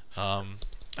 I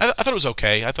thought it was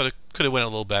okay. I thought it could have went a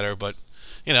little better, but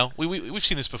we've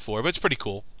seen this before. But it's pretty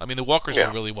cool. I mean, the walkers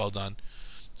were really well done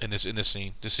in this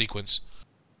scene, this sequence.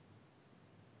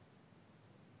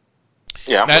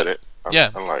 Yeah, I'm with it.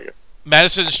 I like it.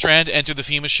 Madison and Strand enter the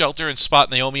FEMA shelter and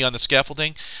spot Naomi on the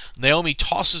scaffolding. Naomi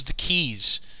tosses the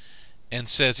keys and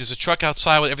says, "There's a truck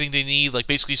outside with everything they need," like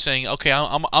basically saying, "Okay,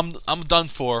 I'm done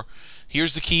for.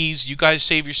 Here's the keys. You guys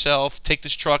save yourself. Take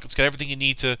this truck. It's got everything you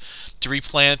need to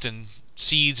replant and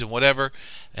seeds and whatever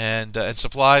and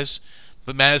supplies."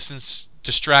 But Madison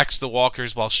distracts the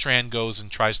walkers while Strand goes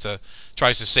and tries to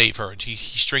save her. And he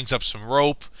strings up some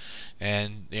rope,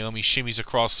 and Naomi shimmies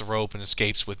across the rope and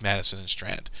escapes with Madison and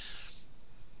Strand.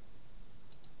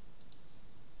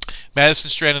 Madison,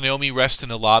 Strand, and Naomi rest in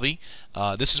the lobby.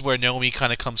 This is where Naomi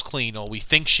kind of comes clean, or we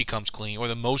think she comes clean, or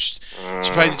the most.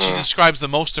 She describes the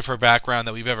most of her background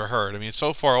that we've ever heard. I mean,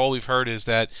 so far all we've heard is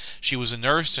that she was a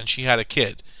nurse and she had a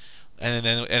kid, and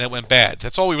it went bad.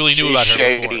 That's all we really knew about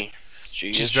her before.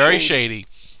 She's very shady.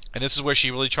 And this is where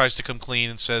she really tries to come clean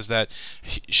and says that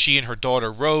she and her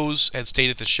daughter Rose had stayed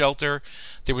at the shelter.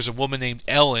 There was a woman named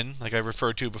Ellen, like I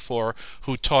referred to before,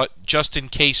 who taught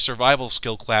just-in-case survival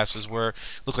skill classes where it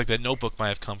looked like that notebook might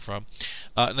have come from.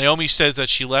 Naomi says that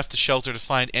she left the shelter to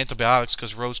find antibiotics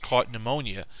because Rose caught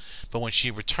pneumonia. But when she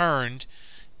returned,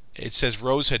 it says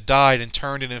Rose had died and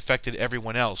turned and infected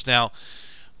everyone else. Now,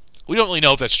 we don't really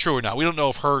know if that's true or not. We don't know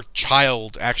if her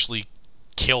child actually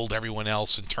killed everyone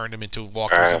else and turned them into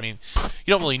walkers. I mean,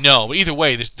 you don't really know. But either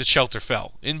way, the shelter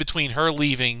fell. In between her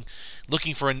leaving,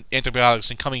 looking for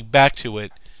antibiotics, and coming back to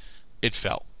it, it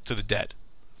fell to the dead.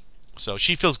 So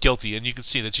she feels guilty, and you can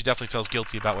see that she definitely feels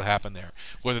guilty about what happened there.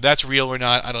 Whether that's real or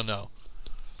not, I don't know.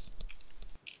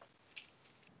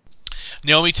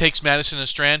 Naomi takes Madison and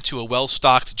Strand to a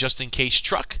well-stocked just-in-case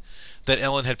truck that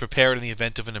Ellen had prepared in the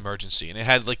event of an emergency. And it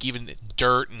had like even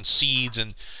dirt and seeds,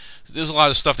 and there's a lot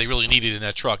of stuff they really needed in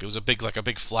that truck. It was a big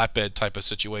flatbed type of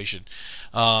situation.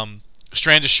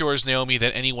 Strand assures Naomi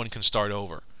that anyone can start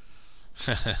over.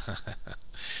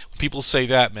 When people say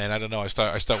that, man, I don't know. I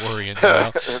start worrying. You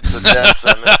know? It's a death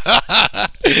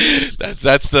sentence.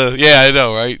 That's the I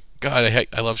know, right? God,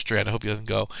 I love Strand. I hope he doesn't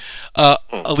go.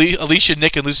 Alicia,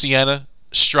 Nick, and Luciana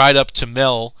stride up to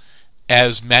Mel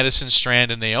as Madison,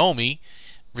 Strand, and Naomi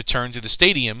return to the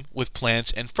stadium with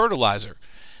plants and fertilizer.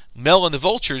 Mel and the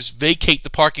Vultures vacate the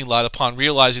parking lot upon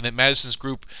realizing that Madison's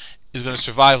group is going to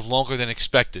survive longer than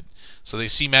expected. So they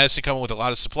see Madison coming with a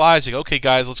lot of supplies. They go, okay,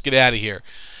 guys, let's get out of here.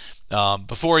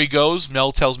 Before he goes,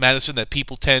 Mel tells Madison that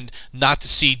people tend not to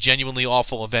see genuinely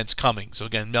awful events coming. So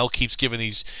again, Mel keeps giving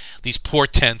these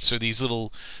portents or these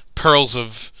little pearls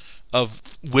of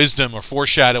wisdom or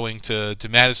foreshadowing to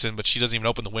Madison, but she doesn't even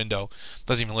open the window,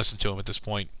 doesn't even listen to him at this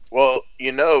point. Well,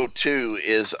 too,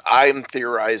 is I'm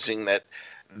theorizing that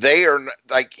they are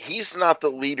like, he's not the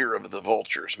leader of the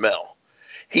Vultures, Mel.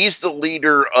 He's the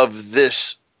leader of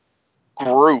this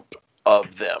group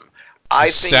of them. I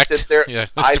think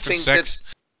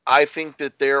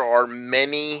that there are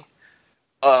many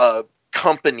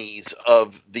companies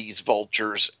of these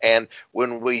Vultures, and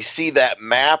when we see that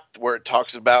map where it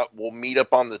talks about we'll meet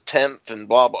up on the 10th and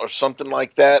blah blah or something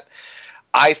like that,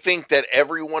 I think that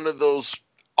every one of those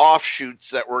offshoots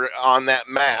that were on that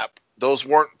map, those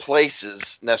weren't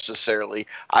places necessarily.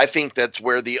 I think that's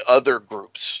where the other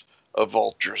groups of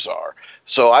Vultures are.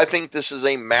 So I think this is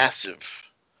a massive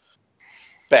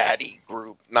baddie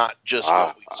group, not just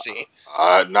what we see.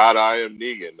 Not I Am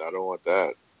Negan. I don't want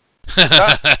that.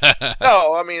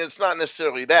 No, I mean, it's not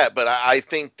necessarily that, but I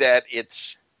think that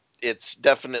it's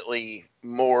definitely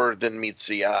more than meets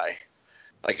the eye,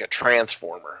 like a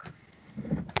transformer.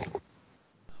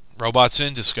 Robots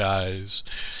in disguise.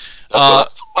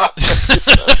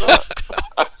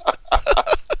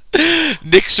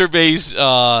 Nick surveys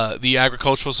the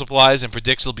agricultural supplies and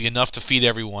predicts it'll be enough to feed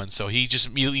everyone. So he just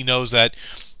immediately knows that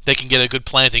they can get a good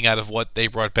planting out of what they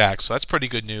brought back. So that's pretty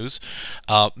good news.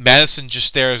 Madison just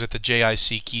stares at the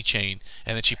JIC keychain,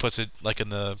 and then she puts it like in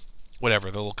the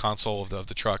little console of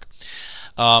the truck.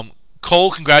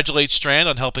 Cole congratulates Strand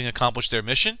on helping accomplish their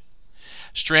mission.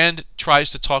 Strand tries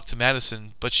to talk to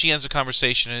Madison, but she ends the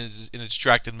conversation in a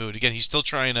distracted mood. Again, he's still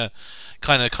trying to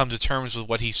kind of come to terms with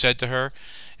what he said to her.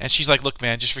 And she's like, look,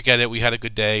 man, just forget it. We had a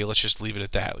good day. Let's just leave it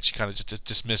at that. Like, she kind of just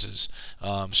dismisses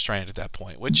Strand at that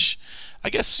point, which I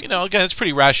guess, again, it's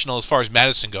pretty rational as far as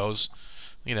Madison goes.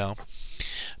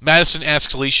 Madison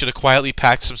asks Alicia to quietly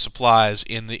pack some supplies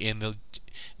in the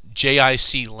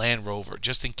JIC Land Rover,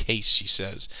 just in case, she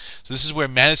says. So this is where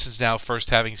Madison's now first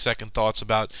having second thoughts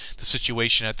about the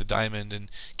situation at the Diamond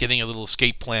and getting a little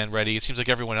escape plan ready. It seems like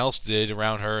everyone else did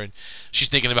around her, and she's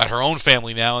thinking about her own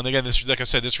family now. And again, this, like I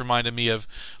said, this reminded me of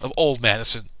old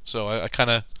Madison. So I kind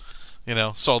of,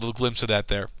 saw a little glimpse of that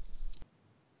there.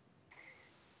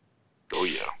 Oh,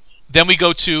 yeah. Then we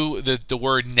go to the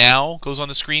word now goes on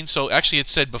the screen. So actually it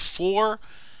said before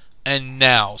and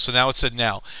now. So now it said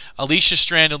now. Alicia,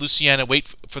 Strand, and Luciana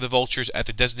wait for the Vultures at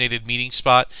the designated meeting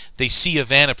spot. They see a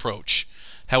van approach.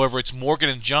 However, it's Morgan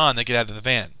and John that get out of the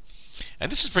van.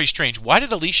 And this is pretty strange. Why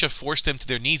did Alicia force them to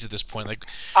their knees at this point? Like,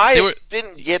 I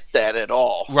didn't get that at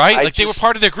all. Right? They were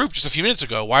part of their group just a few minutes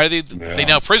ago. Why are they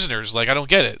now prisoners? Like, I don't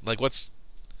get it. Like, what's...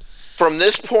 From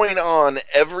this point on,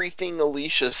 everything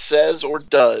Alicia says or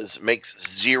does makes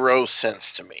zero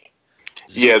sense to me.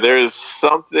 Yeah, there's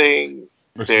something...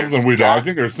 I think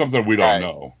there's something we don't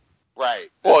know. Right.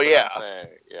 Well, yeah.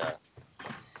 Yeah.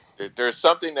 There's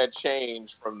something that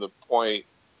changed from the point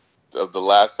of the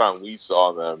last time we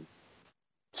saw them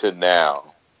to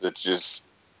now that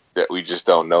we just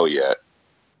don't know yet.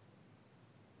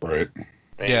 Right.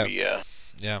 Maybe, yeah.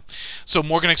 Yeah. So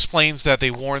Morgan explains that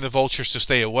they warned the Vultures to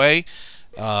stay away,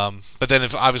 but then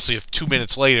if 2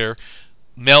 minutes later,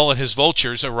 Mel and his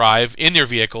Vultures arrive in their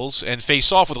vehicles and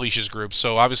face off with Alicia's group.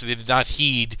 So obviously they did not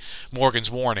heed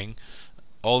Morgan's warning.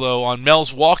 Although on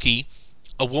Mel's walkie,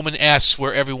 a woman asks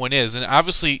where everyone is, and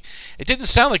obviously it didn't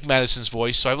sound like Madison's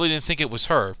voice, so I really didn't think it was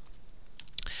her.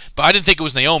 But I didn't think it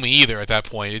was Naomi either at that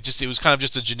point. It was kind of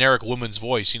just a generic woman's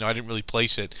voice. I didn't really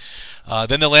place it.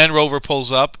 Then the Land Rover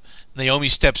pulls up. Naomi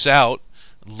steps out.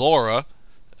 Laura,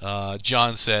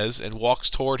 John says, and walks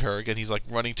toward her. Again, he's like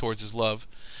running towards his love.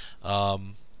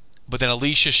 But then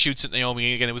Alicia shoots at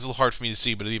Naomi. Again, it was a little hard for me to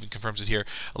see, but it even confirms it here.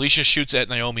 Alicia shoots at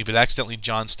Naomi, but accidentally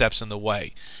John steps in the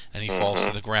way, and he falls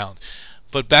to the ground.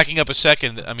 But backing up a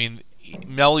second, I mean,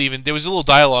 there was a little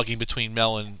dialoguing between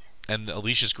Mel and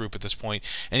Alicia's group at this point,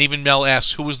 and even Mel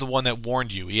asks, who was the one that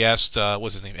warned you? He asked,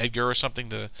 what's his name, Edgar or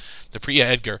something?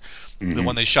 Edgar, the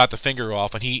one they shot the finger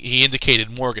off, and he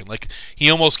indicated Morgan. Like, he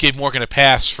almost gave Morgan a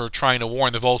pass for trying to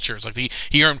warn the Vultures. Like,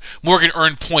 Morgan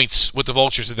earned points with the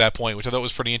Vultures at that point, which I thought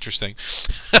was pretty interesting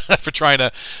for trying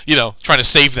to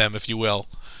save them, if you will.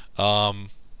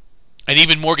 And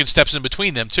even Morgan steps in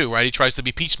between them, too, right? He tries to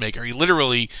be peacemaker. He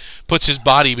literally puts his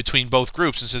body between both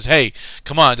groups and says, hey,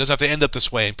 come on, it doesn't have to end up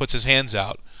this way, and puts his hands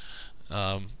out.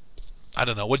 I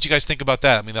don't know. What did you guys think about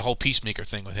that? I mean, the whole peacemaker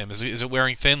thing with him. Is it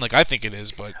wearing thin? Like, I think it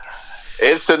is, but...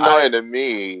 It's annoying to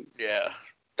me. Yeah.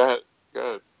 Go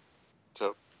ahead.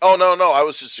 So. Oh, no, I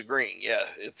was just agreeing. Yeah,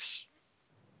 it's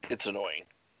annoying.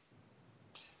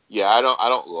 Yeah, I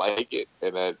don't like it,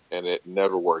 and it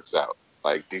never works out.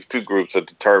 Like, these two groups are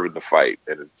determined to fight,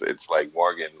 and it's like,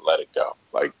 Morgan, let it go.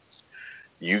 Like,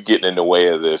 you getting in the way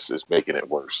of this is making it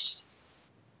worse.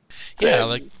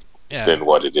 Than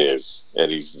what it is,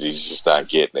 and he's just not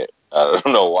getting it. I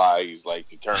don't know why he's like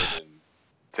determined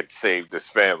to save this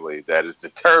family that is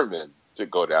determined to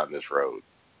go down this road.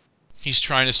 He's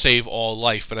trying to save all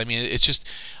life, but I mean, it's just,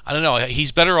 I don't know.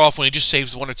 He's better off when he just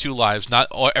saves one or two lives, not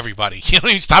everybody. You know,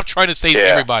 stop trying to save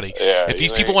everybody. Yeah, if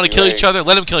these people want to kill each other,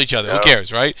 let them kill each other. Yeah. Who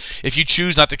cares, right? If you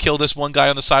choose not to kill this one guy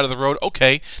on the side of the road,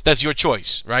 okay, that's your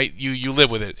choice, right? You live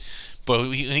with it.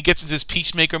 But he gets into this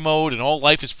peacemaker mode, and all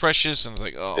life is precious, and it's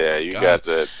like, oh, yeah, you got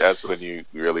that. That's when you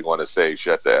really want to say,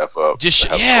 "Shut the f up." Just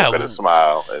a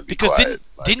smile and be because quiet.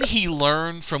 didn't he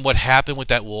learn from what happened with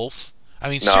that wolf?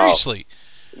 I mean, seriously.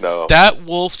 No. That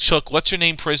wolf took, what's her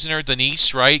name, prisoner,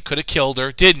 Denise, right? Could have killed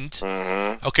her. Didn't.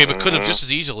 Mm-hmm. Okay, but could have just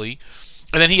as easily.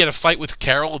 And then he had a fight with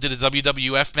Carol, did a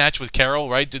WWF match with Carol,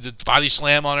 right? Did the body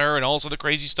slam on her and all this other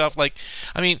crazy stuff. Like,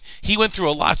 I mean, he went through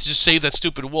a lot to just save that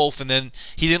stupid wolf, and then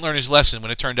he didn't learn his lesson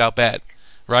when it turned out bad,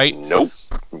 right? Nope.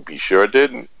 He sure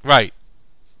didn't. Right.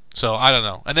 So, I don't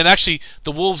know. And then actually,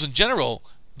 the wolves in general,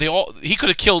 he could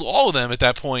have killed all of them at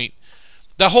that point.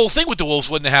 That whole thing with the wolves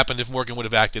wouldn't have happened if Morgan would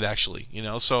have acted, actually. You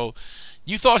know, so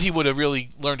you thought he would have really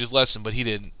learned his lesson, but he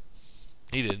didn't.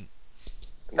 He didn't.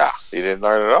 Nah, he didn't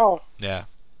learn at all. Yeah.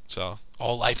 So,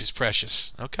 all life is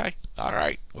precious. Okay. All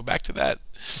right. We're back to that.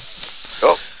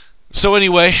 Oh. So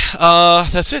anyway,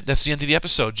 that's it. That's the end of the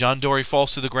episode. John Dorie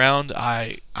falls to the ground.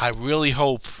 I really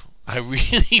hope. I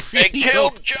really they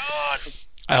killed hope, John.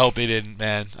 I hope he didn't,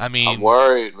 man. I mean, I'm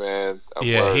worried, man. I'm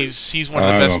worried. he's one of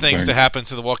the best things to happen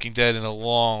to The Walking Dead in a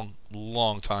long,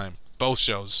 long time. Both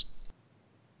shows.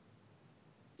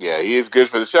 Yeah, he is good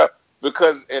for the show.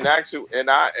 Because in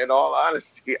all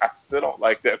honesty, I still don't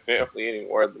like that family any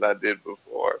more than I did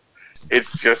before.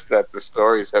 It's just that the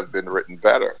stories have been written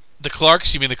better. The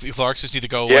Clarks? You mean the Clarks just need to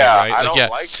go away, yeah, right? I don't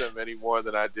like them any more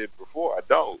than I did before. I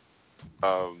don't.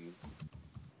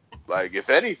 Like, if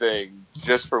anything,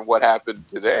 just from what happened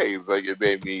today, like, it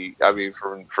made me, I mean,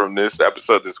 from this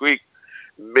episode this week,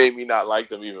 made me not like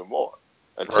them even more.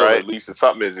 Until at least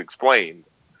something is explained.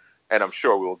 And I'm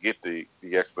sure we'll get the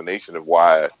explanation of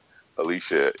why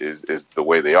Alicia is the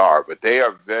way they are. But they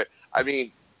are very, I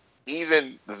mean,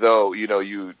 even though, you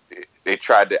know, they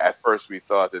tried to, at first we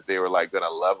thought that they were like going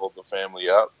to level the family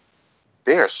up.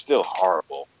 They are still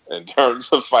horrible in terms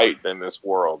of fighting in this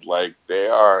world. Like, they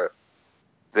are.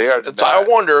 I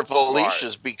wonder if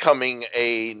Alicia's becoming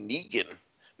a Negan,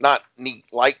 not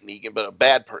like Negan, but a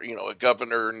bad person. You know, a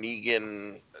Governor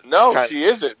Negan. No, she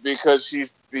isn't, because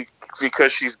she's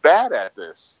bad at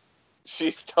this.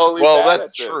 She's totally bad at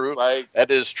this. True. Like,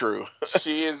 that is true.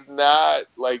 She is not,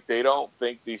 like, they don't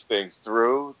think these things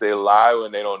through. They lie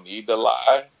when they don't need to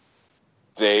lie.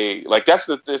 They, like, that's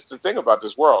the thing about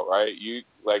this world, right? You,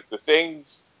 like, the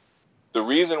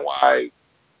reason why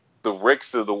the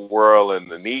Ricks of the world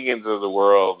and the Negans of the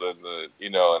world and the,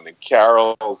 you know, and the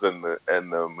Carols and the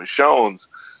Michonnes,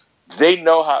 they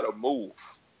know how to move.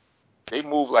 They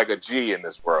move like a G in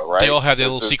this world, right? They all have their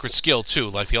little secret skill too.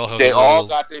 Like they all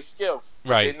got their skill.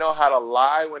 Right. They know how to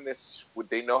lie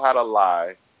they know how to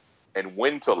lie, and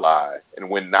when to lie and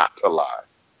when not to lie.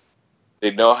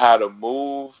 They know how to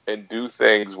move and do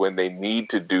things when they need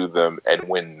to do them and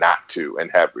when not to,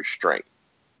 and have restraint.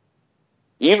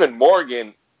 Even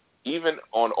Morgan, even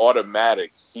on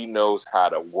automatic, he knows how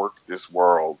to work this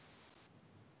world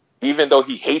even though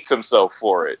he hates himself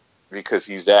for it because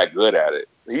he's that good at it.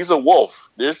 He's a wolf.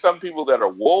 There's some people that are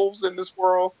wolves in this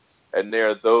world, and there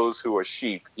are those who are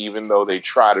sheep, even though they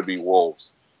try to be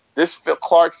wolves. This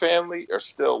Clark family are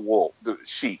still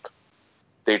sheep.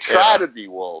 They try to be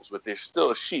wolves, but they're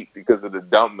still sheep because of the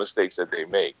dumb mistakes that they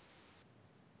make.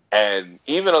 And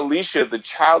even Alicia, the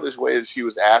childish way that she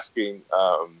was asking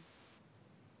about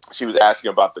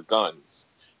the guns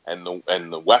and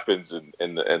the weapons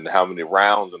and how many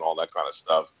rounds and all that kind of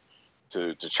stuff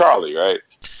to Charlie, right?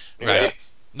 Right.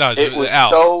 No, it was Al.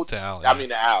 so. To Al, yeah. I mean,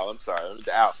 to Al. I'm sorry,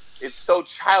 to Al. It's so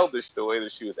childish the way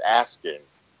that she was asking,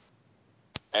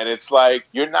 and it's like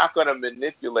you're not going to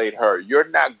manipulate her. You're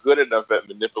not good enough at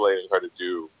manipulating her to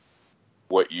do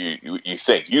what you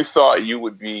think. You thought you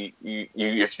would be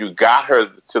if you got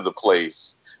her to the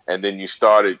place and then you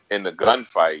started in the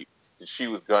gunfight, that she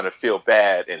was going to feel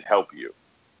bad and help you.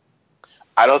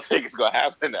 I don't think it's going to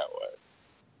happen that way.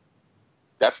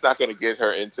 That's not going to get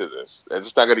her into this.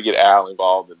 It's not going to get Al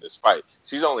involved in this fight.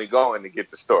 She's only going to get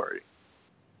the story.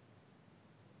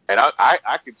 And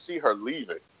I could see her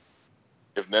leaving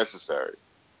if necessary.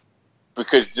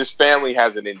 Because this family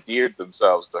hasn't endeared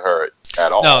themselves to her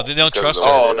at all. No, they don't trust her.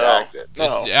 Oh,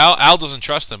 no. Al doesn't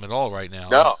trust them at all right now.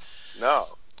 No.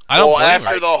 I don't blame after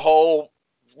her. the whole,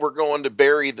 we're going to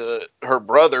bury her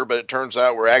brother, but it turns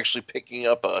out we're actually picking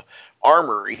up a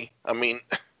armory. I mean,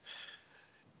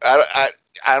 I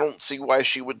don't see why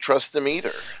she would trust them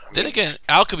either. Then again,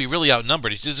 Al could be really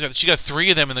outnumbered. She got 3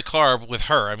 of them in the car with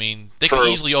her. I mean, they could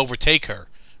easily overtake her,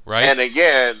 right? And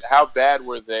again, how bad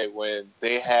were they when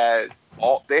they had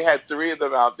 3 of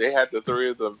them out? They had the 3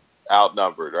 of them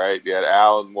outnumbered, right? They had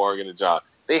Al and Morgan and John.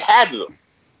 They had them.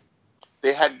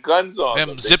 They had guns on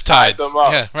them. Zip tied them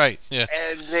up. Yeah, right. Yeah.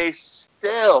 And they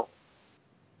still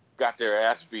got their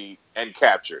ass beat and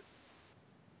captured.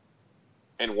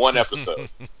 In one episode.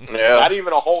 Not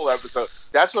even a whole episode.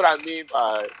 That's what I mean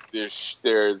by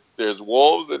there's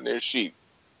wolves and there's sheep.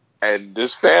 And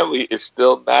this family is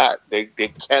still not, they're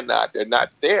not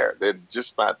there. They're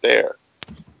just not there.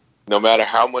 No matter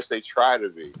how much they try to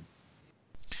be.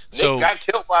 So, Nick got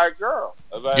killed by a girl.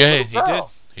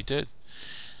 He did.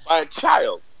 By a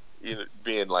child,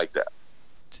 being like that.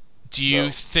 Do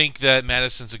you think that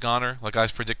Madison's a goner, like I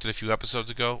predicted a few episodes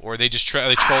ago? Or are they just are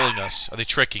they trolling us? Are they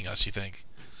tricking us, you think?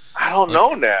 I don't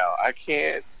know now. I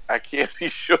can't be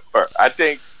sure. I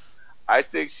think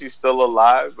she's still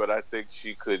alive, but I think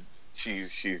she's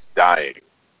dying.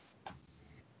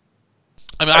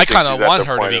 I mean, I kind of want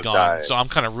her to be gone, so I'm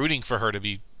kind of rooting for her to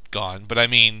be gone. But I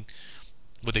mean,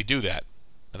 would they do that?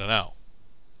 I don't know.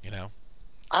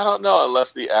 I don't know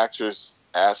unless the actress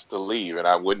asked to leave, and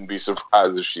I wouldn't be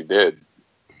surprised if she did.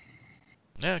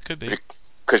 Yeah, it could be.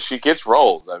 Because she gets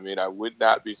roles. I mean, I would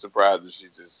not be surprised if she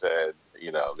just said,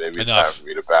 maybe it's time for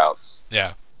me to bounce.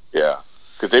 Yeah. Yeah.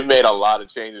 Because they've made a lot of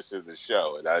changes to the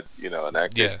show, and that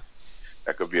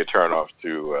could be a turnoff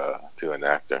to an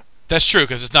actor. That's true,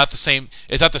 because it's not the same.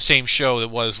 It's not the same show that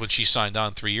was when she signed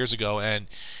on 3 years ago, and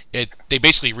they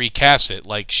basically recast it.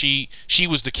 Like she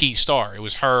was the key star. It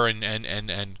was her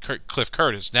and Cliff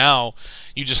Curtis. Now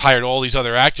you just hired all these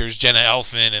other actors, Jenna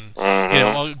Elfman,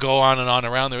 and go on and on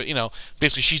around there.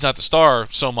 Basically she's not the star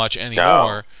so much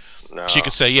anymore. No. She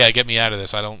could say, "Yeah, get me out of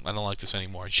this. I don't like this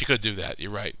anymore." She could do that.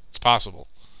 You're right. It's possible.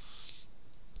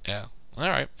 Yeah. All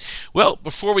right. Well,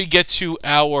 before we get to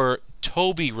our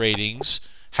Toby ratings,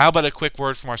 how about a quick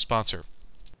word from our sponsor?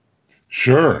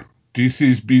 Sure.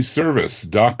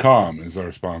 DC'sBeastService.com is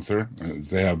our sponsor.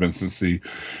 They have been since the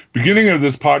beginning of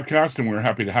this podcast, and we're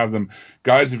happy to have them.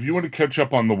 Guys, if you want to catch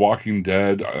up on The Walking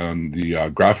Dead on the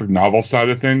graphic novel side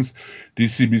of things,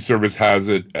 DCB Service has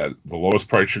it at the lowest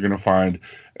price you're going to find.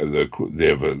 They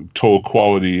have a total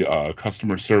quality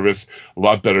customer service, a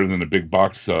lot better than the big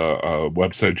box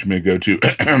website you may go to,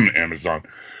 Amazon.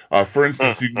 For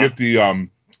instance, you can get the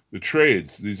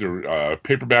trades. These are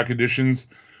paperback editions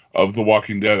of The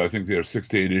Walking Dead. I think they have 6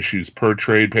 to 8 issues per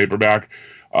trade paperback.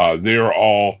 They are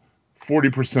all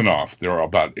 40% off. They're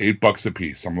about $8 a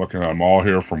piece. I'm looking at them all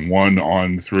here from 1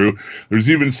 on through. There's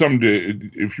even some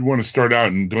if you want to start out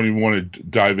and don't even want to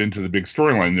dive into the big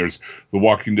storyline, there's The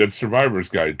Walking Dead Survivor's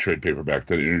Guide trade paperback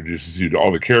that introduces you to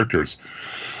all the characters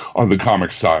on the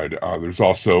comic side. There's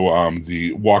also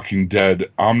the Walking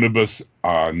Dead omnibus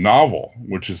novel,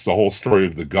 which is the whole story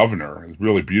of the governor. It's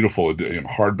really beautiful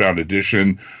hardbound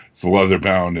edition. It's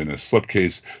leather-bound in a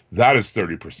slipcase. That is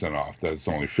 30% off. That's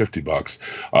only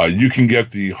 $50. You can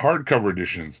get the hardcover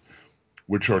editions,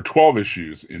 which are 12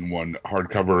 issues in one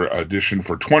hardcover edition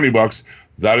for $20.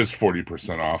 That is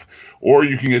 40% off. Or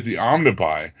you can get the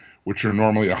omnibuy, which are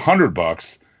normally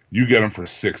 $100. You get them for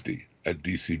 $60. at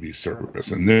DCB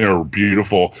Service. And they're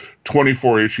beautiful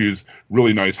 24 issues,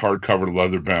 really nice hardcover,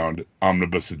 leather-bound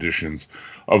omnibus editions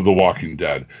of The Walking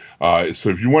Dead. So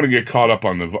if you want to get caught up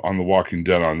on The Walking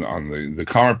Dead on the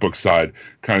comic book side,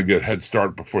 kind of get a head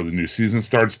start before the new season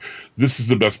starts, this is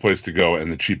the best place to go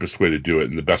and the cheapest way to do it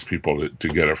and the best people to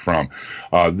get it from.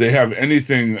 They have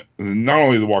anything, not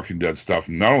only The Walking Dead stuff,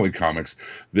 not only comics,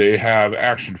 they have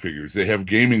action figures, they have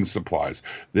gaming supplies,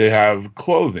 they have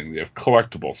clothing, they have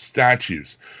collectibles,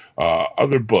 statues,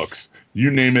 other books,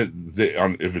 you name it.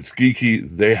 If it's geeky,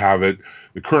 they have it.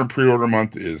 The current pre-order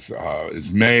month is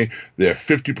May. They have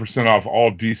 50% off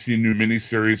all DC new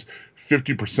miniseries,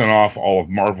 50% off all of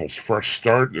Marvel's Fresh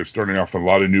Start. They're starting off with a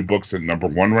lot of new books at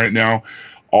 #1 right now,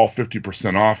 all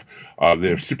 50% off. They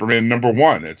have Superman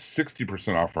 #1 at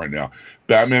 60% off right now.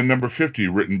 Batman #50,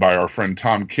 written by our friend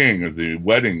Tom King, of the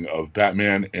wedding of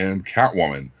Batman and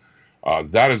Catwoman.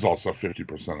 That is also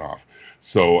 50% off.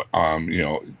 So,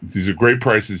 these are great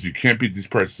prices. You can't beat these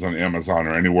prices on Amazon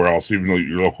or anywhere else, even though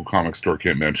your local comic store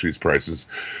can't match these prices.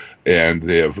 And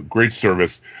they have great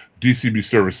service. DCB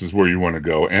Service is where you want to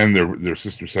go, and their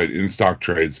sister site, In Stock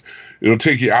Trades. It'll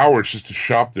take you hours just to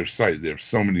shop their site. They have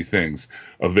so many things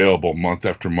available month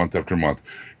after month after month.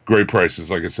 Great prices,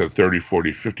 like I said, 30,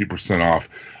 40, 50% off,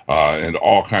 and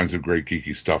all kinds of great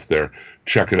geeky stuff there.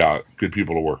 Check it out. Good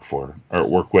people to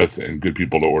work with, and good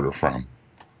people to order from.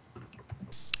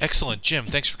 Excellent, Jim.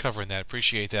 Thanks for covering that.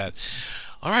 Appreciate that.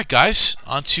 All right, guys,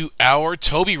 on to our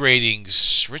Toby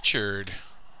ratings. Richard.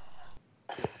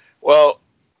 Well,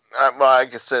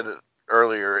 like I said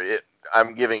earlier,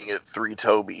 I'm giving it 3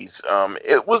 Tobys.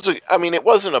 It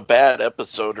wasn't a bad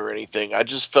episode or anything. I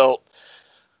just felt,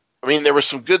 there were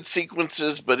some good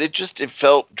sequences, but it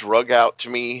felt drug out to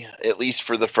me, at least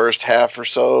for the first half or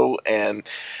so. And,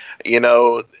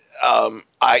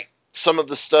 some of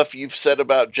the stuff you've said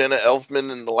about Jenna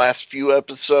Elfman in the last few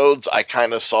episodes, I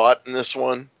kind of saw it in this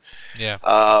one. Yeah.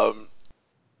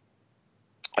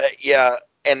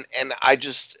 And I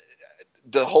just,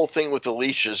 the whole thing with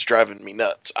Alicia is driving me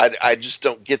nuts. I just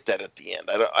don't get that at the end.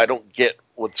 I don't get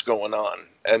what's going on.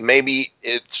 And maybe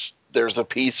there's a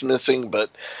piece missing, but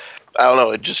I don't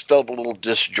know. It just felt a little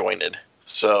disjointed.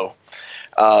 So,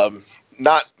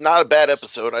 not a bad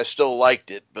episode. I still liked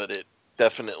it, but it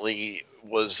definitely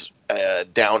was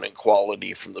down in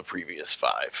quality from the previous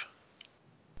 5.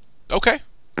 Okay,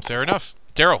 fair enough.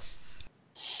 Daryl.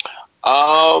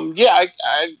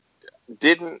 I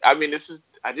didn't.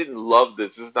 I didn't love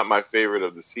this. This is not my favorite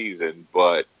of the season,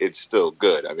 but it's still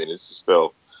good. It's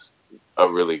still a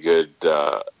really good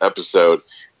episode.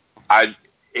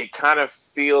 It kind of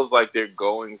feels like they're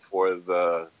going for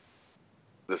the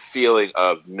feeling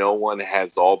of no one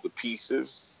has all the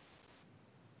pieces.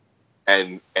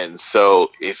 And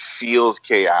so it feels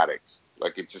chaotic.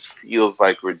 Like, it just feels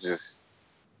like we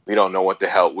don't know what the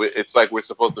hell. It's like we're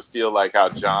supposed to feel like how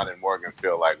John and Morgan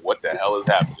feel like, what the hell is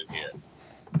happening here?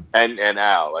 And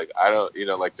Al, like, I don't,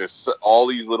 like, there's all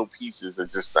these little pieces are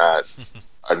just are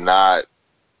not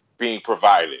being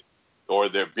provided, or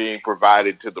they're being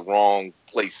provided to the wrong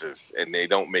places and they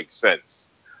don't make sense.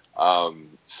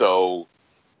 So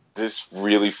this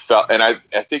really felt, and I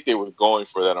think they were going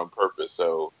for that on purpose.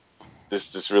 So this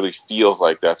just really feels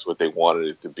like that's what they wanted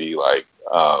it to be like.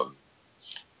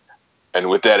 And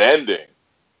with that ending,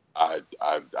 I'm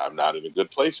not in a good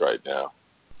place right now.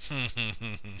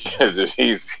 if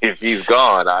he's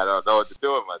gone, I don't know what to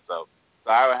do with myself.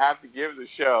 So I would have to give the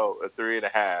show a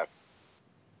 3.5.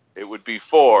 It would be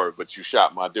 4, but you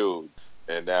shot my dude,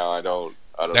 and now I don't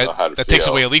know how to. That takes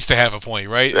away at least a half a point,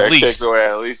 right? That takes away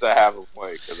at least a half a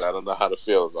point, because I don't know how to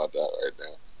feel about that right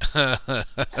now.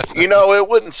 It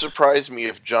wouldn't surprise me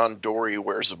if John Dory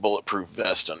wears a bulletproof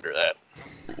vest under that.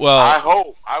 Well, I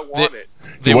hope. I want it.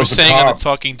 They were saying on The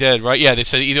Talking Dead, right? Yeah, they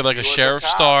said either like a sheriff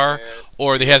star,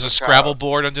 or he has a Scrabble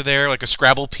board under there, like a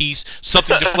Scrabble piece.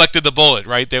 Something deflected the bullet,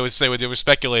 right? They would say, they were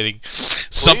speculating.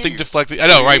 Something deflected. I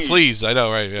know, right? Please. I know,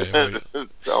 right? Yeah, right.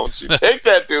 Don't you take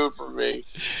that dude from me.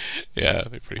 Yeah,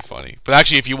 it'd be pretty funny. But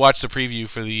actually, if you watch the preview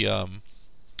for the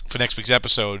for next week's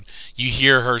episode, you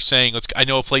hear her saying, I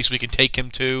know a place we can take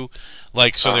him to.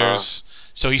 Like, so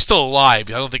so he's still alive.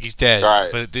 I don't think he's dead,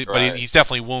 but he's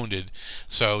definitely wounded.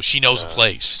 So she knows a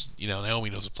place. Naomi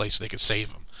knows a place so they can save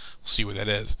him. We'll see where that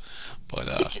is. But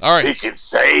all right, he can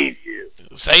save you.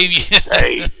 Save you.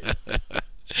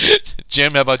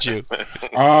 Jim, how about you?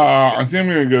 I think I'm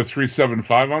going to go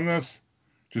 3.75 on this,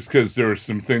 just because there are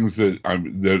some things that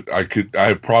I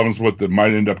have problems with that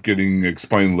might end up getting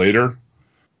explained later.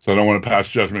 So I don't want to pass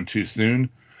judgment too soon.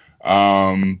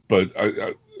 But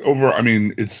I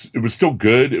mean, it was still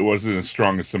good. It wasn't as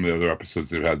strong as some of the other episodes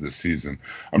they've had this season.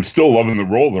 I'm still loving the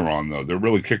role they're on, though. They're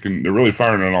really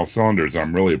firing on all cylinders.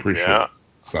 I'm really appreciating it.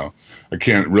 So I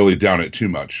can't really down it too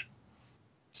much.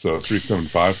 So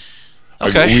 3.75.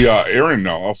 Okay. Aaron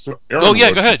now. Also, Aaron go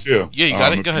ahead. Too. Yeah, you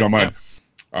got it. Go ahead. Don't mind.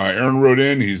 Aaron wrote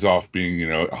in. He's off being,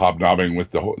 hobnobbing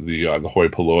with the hoi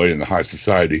polloi and the high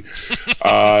society.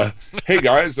 Hey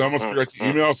guys, I almost forgot to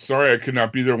email. Sorry I could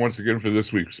not be there once again for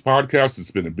this week's podcast.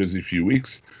 It's been a busy few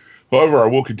weeks. However, I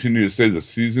will continue to say the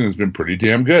season has been pretty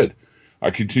damn good. I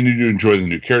continue to enjoy the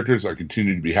new characters. I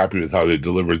continue to be happy with how they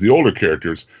delivered the older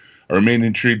characters. I remain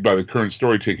intrigued by the current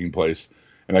story taking place,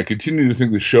 and I continue to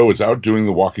think the show is outdoing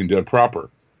The Walking Dead proper.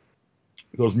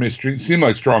 Those may seem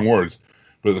like strong words,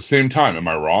 but at the same time, am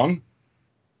I wrong?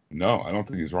 No, I don't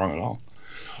think he's wrong at all.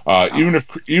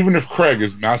 Even if Craig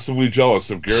is massively jealous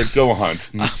of Garrett Dillahunt,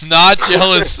 I'm not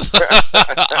jealous.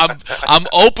 I'm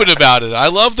open about it. I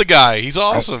love the guy. He's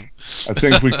awesome. I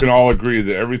think we can all agree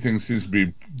that everything seems to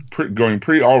be going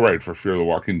pretty all right for Fear the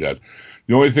Walking Dead.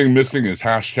 The only thing missing is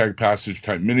 #passage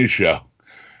type mini show.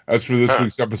 As for this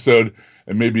week's episode,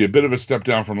 it may be a bit of a step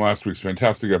down from last week's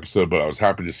fantastic episode, but I was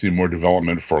happy to see more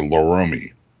development for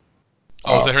Loromi.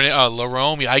 Oh, is that her name? Oh,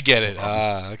 Loromi. I get it.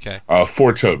 Okay.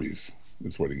 4 Tobys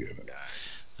is what he gave it.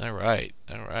 All right,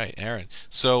 Aaron.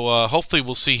 So hopefully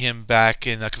we'll see him back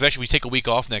because actually we take a week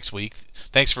off next week.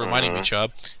 Thanks for reminding me,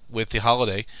 Chubb, with the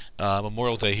holiday,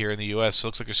 Memorial Day here in the U.S. So it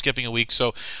looks like they're skipping a week.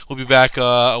 So we'll be back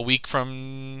a week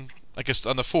from, I guess,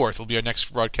 on the 4th will be our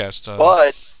next broadcast.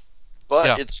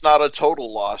 But it's not a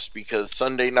total loss because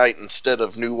Sunday night, instead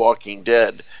of New Walking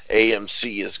Dead,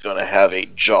 AMC is going to have a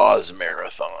Jaws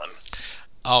marathon.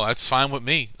 Oh, that's fine with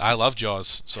me. I love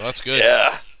Jaws, so that's good.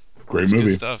 Yeah. Great movie.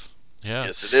 Good stuff. Yeah.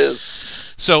 Yes, it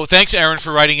is. So thanks, Aaron,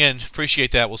 for writing in.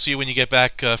 Appreciate that. We'll see you when you get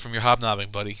back from your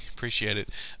hobnobbing, buddy. Appreciate it.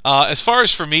 As far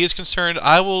as for me is concerned,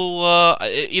 I will.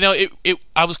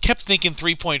 I was kept thinking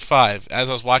 3.5 as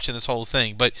I was watching this whole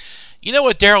thing, but you know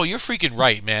what, Daryl, you're freaking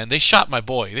right, man. They shot my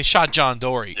boy. They shot John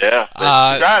Dory. Yeah,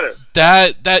 got it.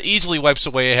 That easily wipes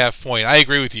away a half point. I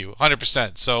agree with you,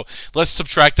 100%. So let's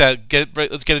subtract that.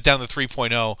 Let's get it down to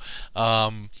 3.0.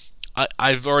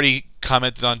 I've already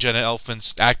commented on Jenna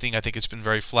Elfman's acting. I think it's been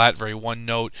very flat, very one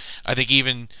note. I think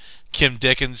even Kim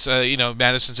Dickens,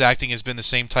 Madison's acting has been the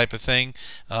same type of thing.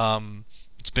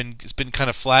 It's been kind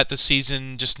of flat this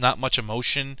season, just not much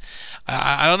emotion.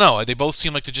 I don't know. They both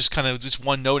seem like they're just kind of just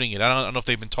one-noting it. I don't know if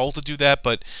they've been told to do that,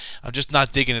 but I'm just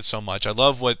not digging it so much. I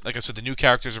love what, like I said, the new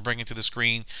characters are bringing to the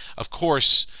screen. Of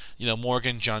course,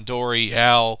 Morgan, John Dory,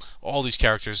 Al, all these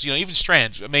characters. Even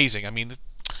Strand, amazing. I mean,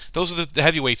 those are the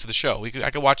heavyweights of the show.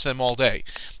 I could watch them all day.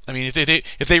 I mean, if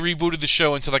they rebooted the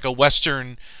show into like a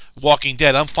Western Walking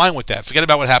Dead, I'm fine with that. Forget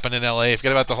about what happened in L.A.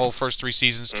 Forget about the whole first 3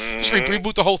 seasons. Just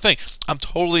reboot the whole thing. I'm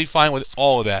totally fine with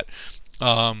all of that.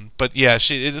 But yeah,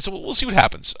 we'll see what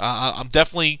happens. I'm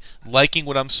definitely liking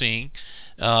what I'm seeing,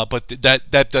 but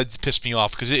that does piss me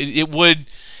off because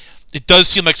it does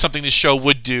seem like something this show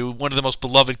would do. One of the most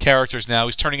beloved characters now.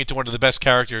 He's turning into one of the best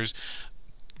characters.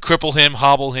 Cripple him,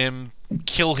 hobble him,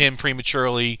 kill him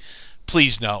prematurely.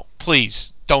 Please, no.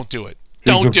 Please, don't do it.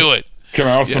 Don't do it. Can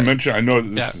I also mention, I know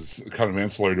this is kind of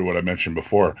ancillary to what I mentioned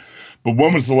before, but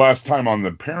when was the last time on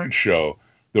the Parent show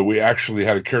that we actually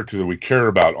had a character that we cared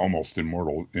about almost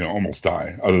immortal, almost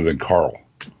die, other than Carl?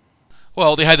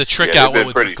 Well, they had the trick out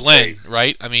with Glenn,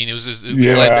 right? I mean, it was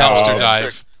Glenn dumpster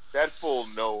dive. That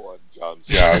fooled no one,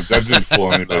 Johnson. Yeah, that didn't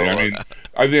fool anybody.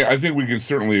 I mean, I think we can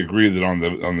certainly agree that on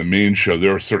the main show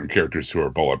there are certain characters who are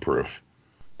bulletproof.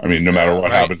 I mean, no matter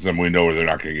what happens to them, we know they're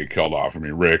not going to get killed off. I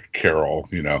mean, Rick, Carol,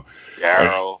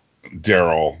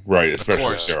 Daryl, right?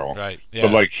 Especially Daryl. Right. Yeah.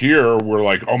 But like here, we're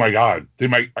like, oh my God, they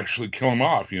might actually kill him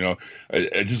off.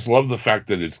 I just love the fact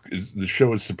that the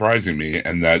show is surprising me,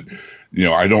 and that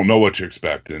I don't know what to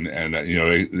expect, and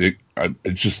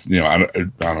it's just I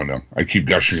don't know. I keep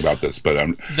gushing about this, but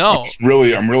I'm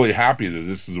really happy that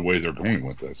this is the way they're going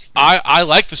with this. I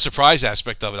like the surprise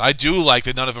aspect of it. I do like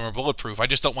that none of them are bulletproof. I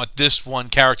just don't want this one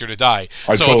character to die.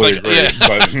 I totally agree. Yeah,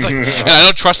 but and I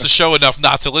don't trust the show enough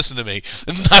not to listen to me,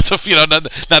 not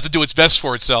to do its best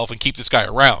for itself and keep this guy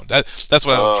around. That's what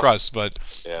I don't trust. But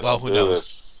who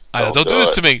knows? Don't do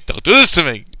this to me. Don't do this to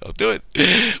me. Don't do it.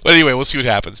 But anyway, we'll see what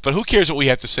happens. But who cares what we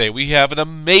have to say? We have an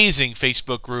amazing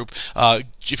Facebook group.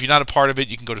 If you're not a part of it,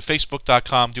 you can go to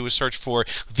facebook.com, do a search for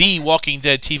The Walking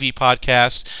Dead TV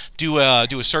Podcast. Do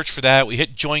a search for that. We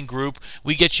hit join group.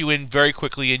 We get you in very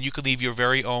quickly, and you can leave your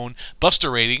very own Buster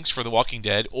ratings for The Walking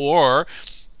Dead or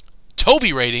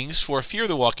Toby ratings for Fear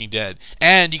the Walking Dead.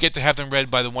 And you get to have them read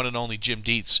by the one and only Jim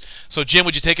Dietz. So, Jim,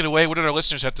 would you take it away? What did our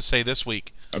listeners have to say this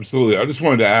week? Absolutely. I just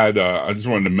wanted to add. I just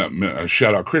wanted to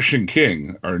shout out Christian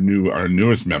King, our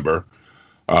newest member,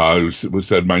 who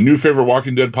said, "My new favorite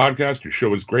Walking Dead podcast. Your show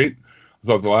was great. I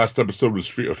thought the last episode was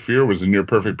Fear was a near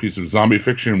perfect piece of zombie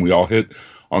fiction. We all hit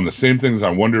on the same things. I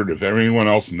wondered if anyone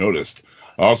else noticed.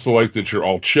 I also like that you're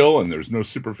all chill and there's no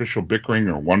superficial bickering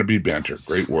or wannabe banter.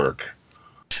 Great work."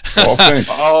 Well, thanks.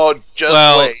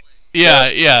 Wait.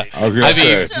 Yeah. I was gonna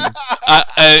say.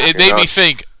 It made me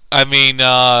think. I mean,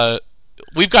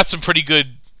 we've got some pretty good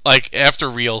after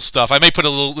reel stuff. I may put a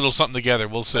little something together.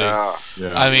 We'll see. Yeah.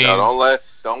 I mean,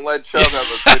 don't let Chubb have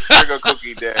a good sugar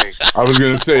cookie day. I was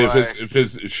gonna say if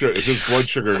his blood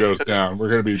sugar goes down, we're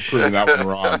gonna be proving that one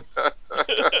wrong.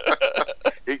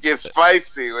 He gets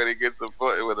feisty when he gets with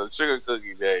a sugar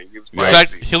cookie day. He gets feisty. In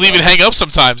fact, he'll even hang up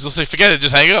sometimes. He'll say, "Forget it,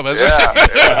 just hang up." Yeah,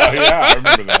 I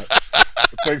remember that.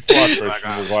 Thanks a lot,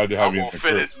 Christian. We're glad to have you in the crew.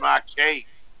 I'm gonna finish my cake.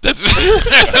 That's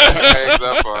Hangs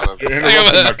up on him. You're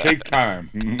interrupting my cake time.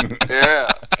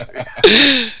 Yeah.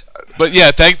 But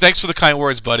yeah, thanks for the kind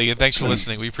words, buddy, and thanks for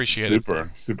listening. We appreciate it.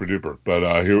 Super duper.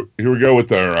 But here we go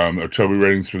with our Chubby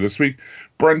ratings for this week.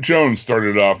 Brent Jones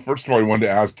started off. First of all, he wanted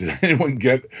to ask, did anyone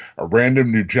get a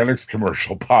random Nugenix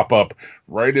commercial pop up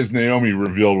right as Naomi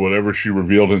revealed whatever she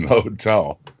revealed in the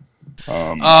hotel?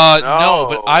 No,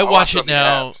 but I watch it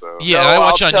now. Yeah, I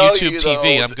watch it on YouTube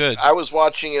TV. I'm good. I was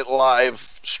watching it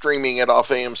live, streaming it off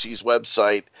AMC's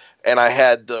website, and I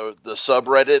had the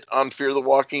subreddit on Fear the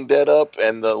Walking Dead up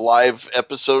and the live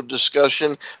episode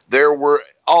discussion. There were,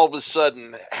 all of a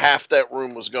sudden, half that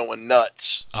room was going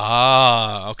nuts.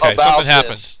 Okay. Something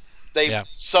happened.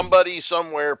 Somebody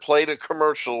somewhere played a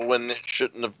commercial when it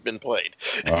shouldn't have been played.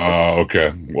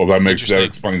 Okay. Well, that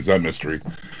explains that mystery.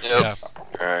 Yep. Yeah.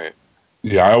 All right.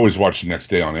 Yeah, I always watch the next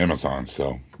day on Amazon.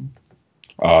 So,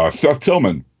 Seth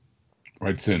Tillman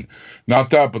writes in, not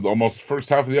that, but almost the first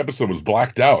half of the episode was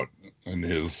blacked out in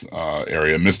his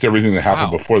area. Missed everything that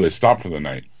happened before they stopped for the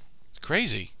night.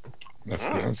 Crazy. That's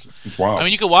wild. I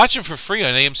mean, you can watch them for free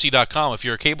on AMC.com if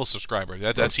you're a cable subscriber.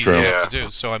 That's easy enough to do.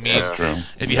 So, I mean,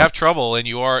 if you have trouble and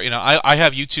you are, I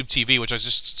have YouTube TV, which I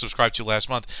just subscribed to last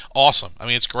month. Awesome. I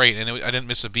mean, it's great, and I didn't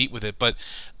miss a beat with it. But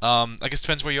I guess it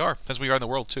depends where you are. Depends where you are in the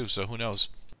world, too, so who knows.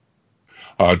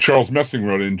 Charles Messing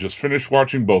wrote in, just finished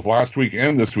watching both last week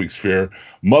and this week's Fear.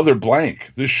 Mother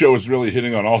blank. This show is really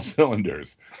hitting on all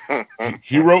cylinders.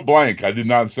 He wrote blank. I did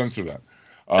not censor that.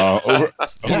 Over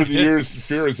the years,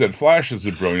 Fear has had flashes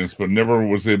of brilliance, but never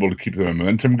was able to keep the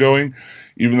momentum going.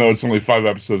 Even though it's only 5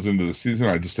 episodes into the season,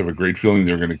 I just have a great feeling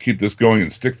they're going to keep this going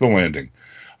and stick the landing.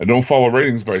 I don't follow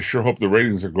ratings, but I sure hope the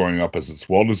ratings are going up as it's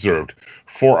well-deserved.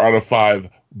 4 out of 5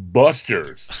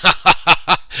 busters.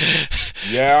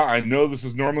 Yeah, I know this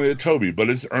is normally a Toby, but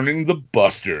it's earning the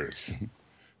busters.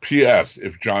 P.S.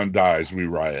 If John dies, we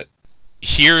riot.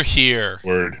 Hear, hear.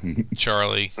 Word.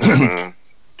 Charlie.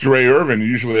 Dre Irvin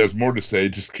usually has more to say,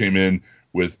 just came in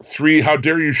with 3, how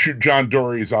dare you shoot John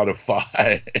Dory's out of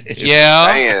 5.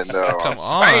 Yeah. Come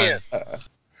on.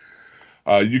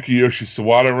 Yukiyoshi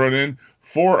Sawada wrote in,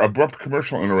 4 abrupt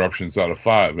commercial interruptions out of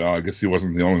 5. Well, I guess he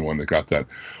wasn't the only one that got that.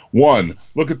 1,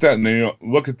 look at that.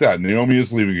 Naomi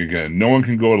is leaving again. No one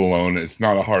can go it alone. It's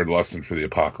not a hard lesson for the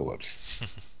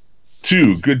apocalypse.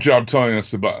 2, good job telling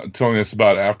us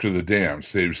about After the Dam.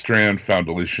 Saved Strand, found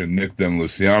Alicia, Nick, then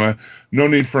Luciana. No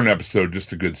need for an episode,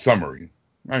 just a good summary.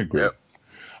 I agree.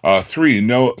 Yep.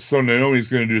 3, so Naomi's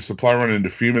going to do a supply run into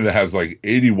FEMA that has like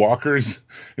 80 walkers,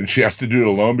 and she has to do it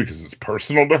alone because it's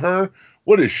personal to her?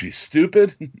 What is she,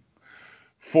 stupid?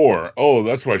 4,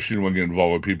 that's why she didn't want to get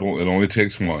involved with people. It only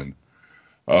takes 1.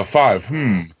 5,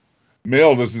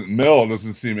 Mel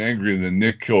doesn't seem angry that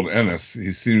Nick killed Ennis.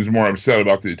 He seems more upset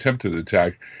about the attempted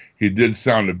attack. He did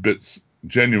sound a bit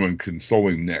genuine,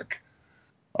 consoling Nick.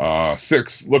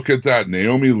 6, look at that.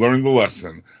 Naomi learned the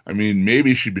lesson. I mean,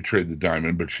 maybe she betrayed the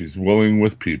diamond, but she's willing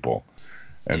with people.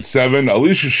 And 7,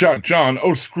 Alicia shot John.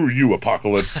 Oh, screw you,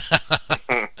 Apocalypse.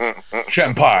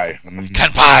 Kanpai.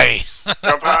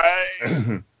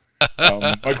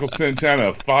 Michael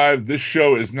Santana, 5, this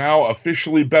show is now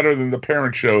officially better than the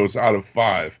parent shows out of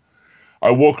 5. I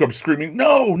woke up screaming,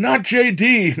 no, not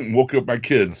JD. And woke up my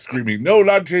kids screaming, no,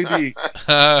 not JD.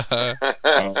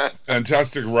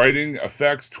 Fantastic writing,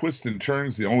 effects, twists and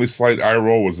turns. The only slight eye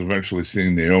roll was eventually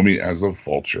seeing Naomi as a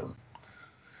vulture.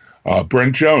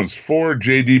 Brent Jones, 4,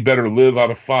 JD better live out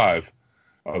of 5.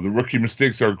 The rookie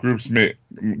mistakes our group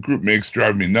makes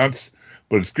drive me nuts,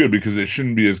 but it's good because it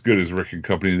shouldn't be as good as Rick and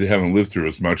Company. They haven't lived through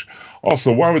as much.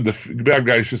 Also, why would the bad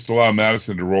guys just allow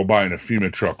Madison to roll by in a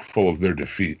FEMA truck full of their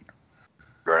defeat?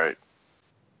 Right.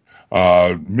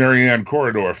 Marianne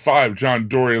Corridor, 5, John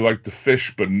Dory liked the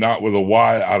fish, but not with a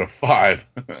Y out of 5.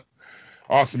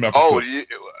 Awesome episode. Oh,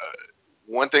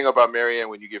 one thing about Marianne,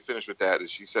 when you get finished with that,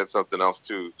 is she said something else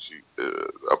too. She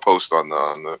a post on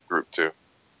the group too.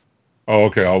 Oh,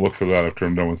 okay. I'll look for that after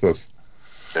I'm done with this.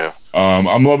 Yeah.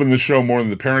 I'm loving the show more than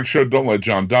the Parent Show. Don't let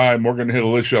John die. Morgan hit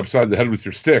Alicia upside the head with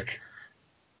your stick.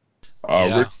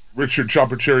 Richard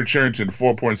Chopper Cherry Charrington,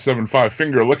 4.75.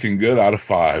 Finger looking good out of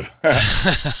 5.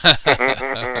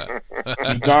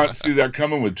 Did not see that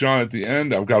coming with John at the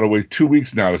end. I've got to wait 2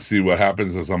 weeks now to see what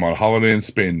happens as I'm on holiday in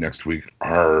Spain next week.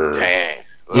 Arr. Dang.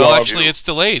 Well, actually, it's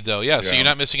delayed though. Yeah, so you're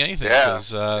not missing anything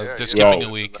because they're skipping a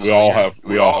week. We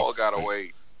all gotta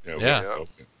wait. Yeah.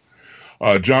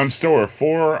 John Stower,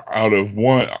 4 out of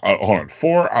 1. Hold on,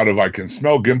 4 out of I can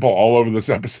smell Gimple all over this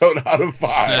episode out of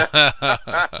 5.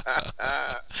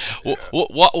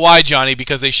 Why, Johnny?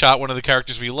 Because they shot one of the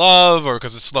characters we love, or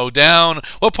because it slowed down?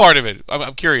 What part of it?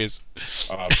 I'm curious.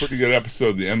 Pretty good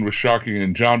episode. The end was shocking,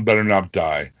 and John better not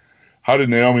die. How did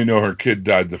Naomi know her kid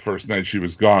died the first night she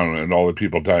was gone, and all the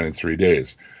people died in 3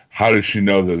 days? How did she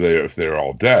know that if they're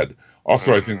all dead?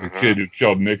 Also, I think the kid who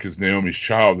killed Nick is Naomi's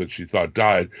child that she thought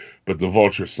died, but the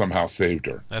Vulture somehow saved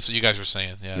her. That's what you guys were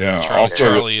saying. Yeah.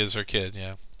 Charlie is her kid.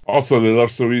 Yeah. Also, they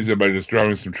left so easy by just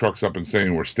driving some trucks up and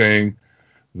saying we're staying.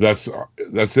 That's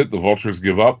it. The Vultures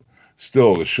give up.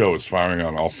 Still, the show is firing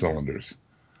on all cylinders.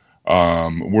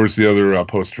 Where's the other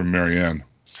post from Marianne?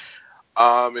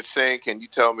 It's saying, can you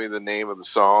tell me the name of the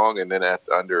song? And then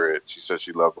under it, she says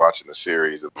she loved watching the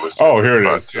series. Oh, here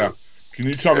it is. Yeah. Can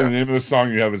you tell me the name of the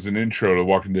song you have as an intro to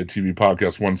Walking Dead TV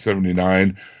Podcast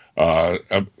 179,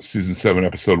 Season 7,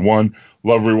 Episode 1?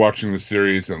 Love rewatching the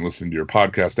series and listening to your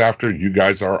podcast after. You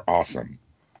guys are awesome.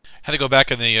 Had to go back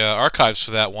in the archives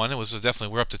for that one. It was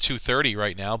definitely, we're up to 2:30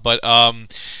 right now. But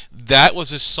that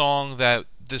was a song that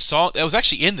was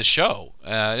actually in the show.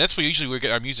 That's where usually we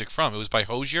get our music from. It was by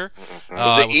Hozier.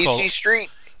 Was it Easy Street?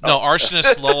 No,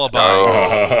 Arsonist Lullaby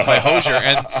by Hozier,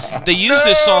 and they used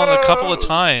this song a couple of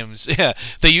times. Yeah,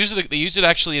 they used it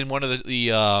actually in one of the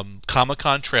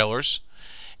Comic-Con trailers,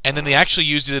 and then they actually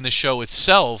used it in the show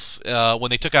itself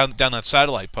when they took down that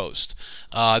satellite post.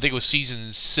 I think it was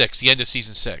season 6, the end of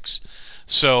season 6.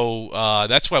 So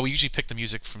that's why we usually pick the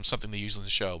music from something they use in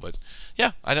the show. But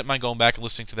yeah, I didn't mind going back and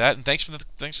listening to that. And thanks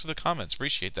for the comments.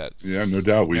 Appreciate that. Yeah, no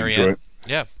doubt. We Marianne. Enjoy it.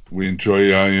 Yeah, we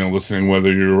enjoy listening,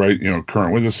 whether you're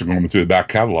current with us or going through the back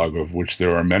catalog, of which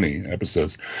there are many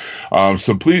episodes.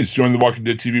 So please join the Walking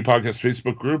Dead TV Podcast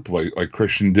Facebook group, like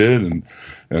Christian did,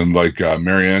 and like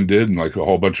Marianne did, and like a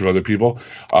whole bunch of other people.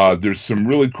 There's some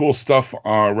really cool stuff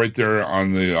right there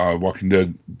on the Walking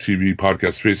Dead TV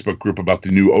Podcast Facebook group about the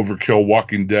new Overkill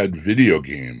Walking Dead video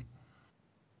game,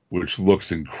 which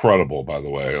looks incredible, by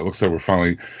the way. It looks like we're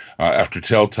finally, after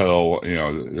Telltale,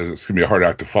 it's going to be a hard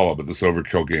act to follow, but this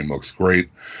Overkill game looks great.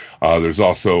 There's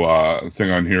also a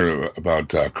thing on here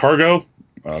about Cargo,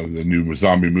 the new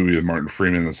zombie movie with Martin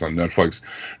Freeman that's on Netflix.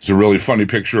 It's a really funny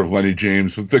picture of Lenny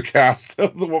James with the cast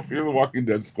of the Fear the Walking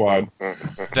Dead squad.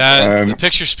 The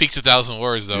picture speaks 1,000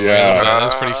 words, though. Yeah, right?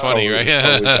 That's pretty funny,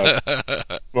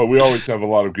 right? But we always have a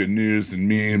lot of good news and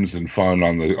memes and fun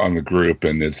on the group,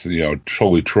 and it's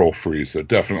totally troll free. So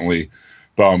definitely,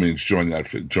 by all means, join that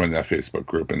Facebook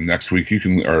group. And next week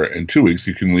in 2 weeks,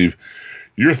 you can leave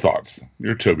your thoughts,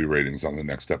 your Toby ratings on the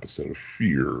next episode of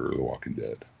Fear the Walking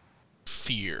Dead.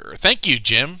 Fear. Thank you,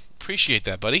 Jim. Appreciate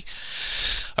that, buddy.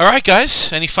 All right,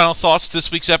 guys. Any final thoughts this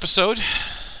week's episode?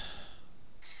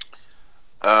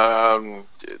 My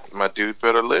dude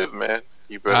better live, man.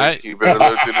 He better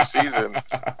live through the season.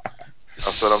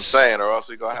 That's what I'm saying, or else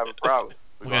we're gonna have a problem.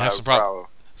 We're gonna have some problem.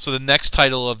 So the next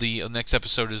title of the next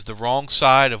episode is The Wrong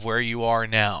Side of Where You Are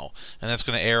Now, and that's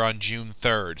going to air on June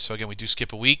 3rd. So again, we do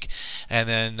skip a week, and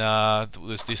then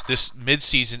this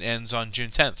mid-season ends on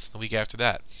June 10th, the week after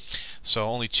that. So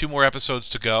only 2 more episodes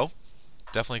to go.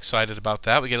 Definitely excited about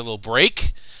that. We get a little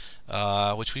break,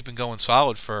 which we've been going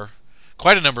solid for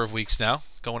quite a number of weeks now,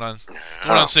 going on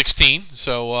 16.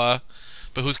 So,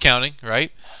 but who's counting,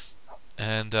 right?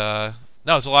 And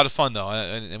no, it's a lot of fun though,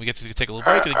 and we get to take a little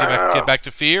break and then get back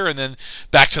to Fear, and then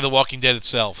back to The Walking Dead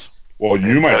itself. Well,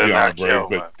 you might be on a break,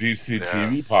 but DC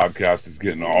TV Podcast is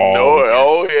getting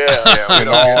all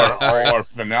our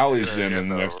finales in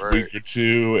the next week or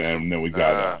 2, and then we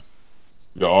got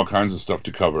all kinds of stuff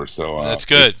to cover. So that's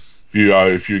good.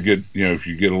 If you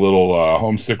get a little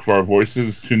homesick for our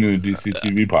voices, tune in to DC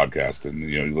TV Podcast and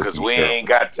listen. Because we ain't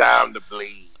got time to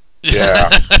bleed. Yeah,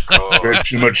 there's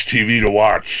too much TV to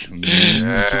watch.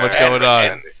 There's too much going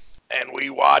on. And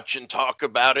we watch and talk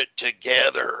about it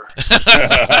together.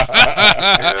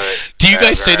 Do you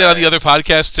guys say that on the other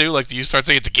podcasts too? Like, do you start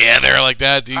saying it together like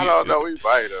that? I don't know. We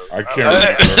might have. I can't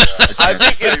remember. I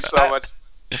think it's so much.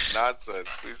 nonsense.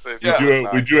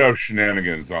 We do have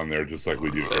shenanigans on there, just like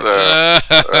we do.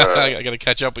 I got to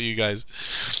catch up with you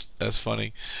guys. That's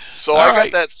funny. So I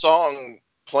got that song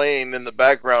playing in the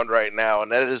background right now,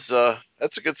 and that's a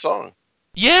good song.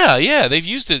 Yeah, they've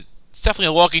used it. It's definitely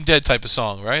a Walking Dead type of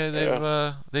song, right?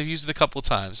 They've used it a couple of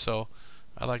times, so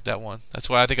I like that one. That's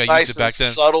why I think I used it back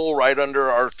then. Subtle, right under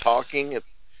our talking. It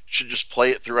should just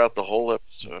play it throughout the whole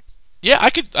episode. Yeah, I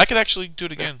could actually do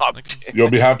it again. You'll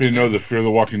be happy to know the Fear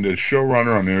the Walking Dead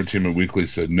showrunner on Entertainment Weekly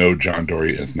said no, John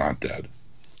Dorie is not dead.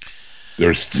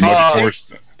 There's much more.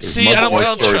 See, I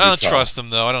don't trust him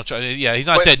though. I don't trust. Yeah, he's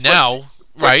not dead now,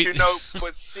 right?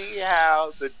 But see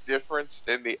how the difference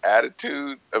in the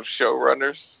attitude of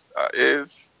showrunners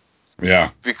is.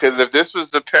 Yeah. Because if this was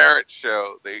the parent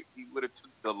show, he would have took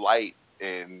delight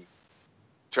in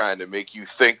trying to make you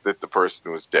think that the person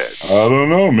was dead. I don't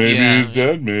know. Maybe he's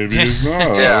dead. Maybe he's not.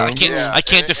 I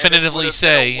can't definitively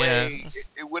say.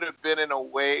 It would have been in a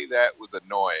way that was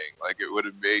annoying. Like it would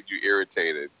have made you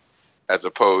irritated, as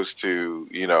opposed to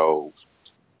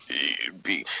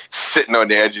be sitting on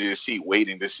the edge of your seat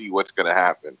waiting to see what's going to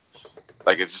happen.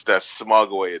 Like it's just that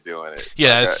smug way of doing it.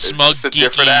 Yeah, like it's smug, it's a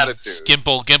different attitude.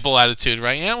 Gimple attitude,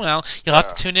 right? Yeah, well, you'll have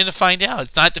to tune in to find out.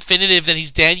 It's not definitive that he's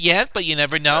dead yet, but you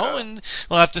never know, and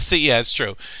we'll have to see. Yeah, it's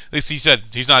true. At least he said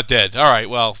he's not dead. All right,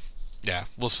 well, yeah,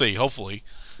 we'll see. Hopefully.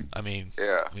 I mean,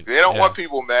 they don't want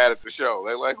people mad at the show.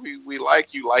 They like we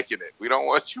like you liking it. We don't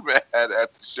want you mad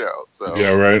at the show. So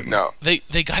yeah, right. No, they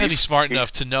got to be smart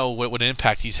enough to know what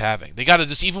impact he's having. They got to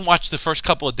just even watch the first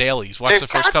couple of dailies, watch the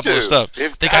first couple of stuff.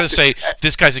 They got to say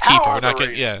this guy's a keeper. We're not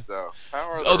getting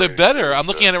they're better. I'm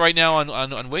looking at it right now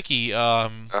on Wiki.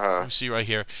 Let me see right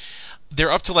here. They're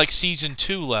up to like season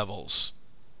 2 levels,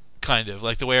 kind of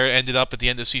like the way it ended up at the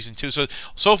end of season 2.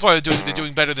 So far they're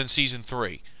doing better than season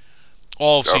 3.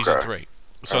 All of season 3.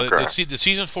 So the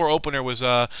season 4 opener was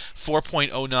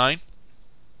 4.09.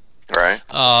 Right.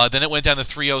 Then it went down to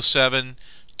 307,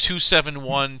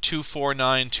 271,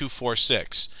 249,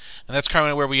 246. And that's kind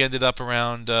of where we ended up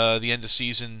around the end of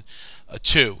season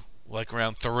 2. Like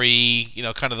around 3,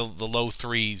 kind of the low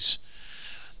 3s.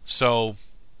 So,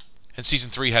 and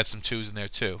season 3 had some 2s in there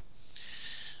too.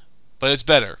 But it's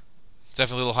better. It's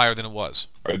definitely a little higher than it was.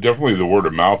 Definitely the word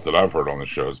of mouth that I've heard on the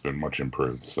show has been much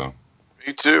improved, so.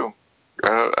 Me too.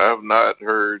 I have not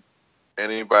heard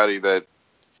anybody that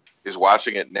is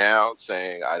watching it now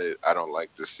saying I don't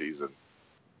like this season.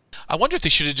 I wonder if they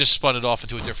should have just spun it off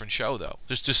into a different show, though.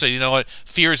 Just to say, you know what,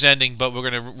 Fear's ending, but we're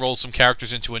going to roll some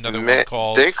characters into another one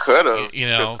called. They could have,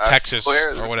 Texas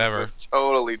or whatever. It's a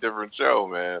totally different show,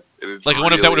 man. Like, I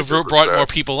wonder if that would have brought more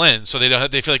people in, so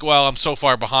they feel like, well, I'm so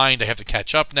far behind, I have to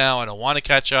catch up now. I don't want to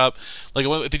catch up. Like,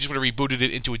 if they just would have rebooted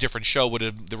it into a different show, would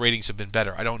the ratings have been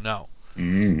better? I don't know.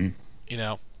 Mm-hmm.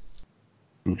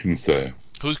 Who can say?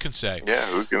 Who can say? Yeah,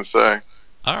 who can say?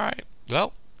 All right.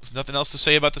 Well, if nothing else to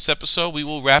say about this episode, we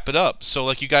will wrap it up. So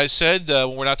like you guys said,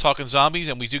 when we're not talking zombies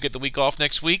and we do get the week off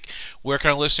next week, where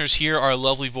can our listeners hear our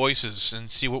lovely voices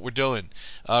and see what we're doing?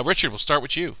 Richard, we'll start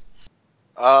with you.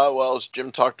 Well, as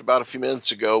Jim talked about a few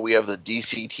minutes ago, we have the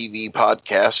DCTV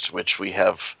podcast, which we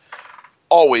have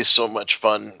always so much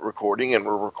fun recording, and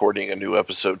we're recording a new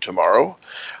episode tomorrow.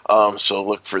 So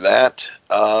look for that.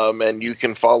 And you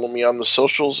can follow me on the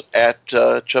socials at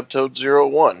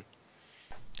Chubtoad01.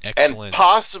 Excellent. And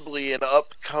possibly an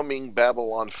upcoming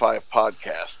Babylon 5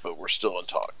 podcast, but we're still in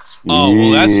talks. Oh,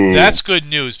 well, that's good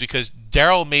news, because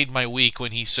Daryl made my week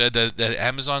when he said that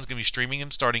Amazon's going to be streaming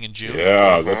him starting in June.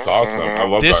 Yeah, that's awesome. I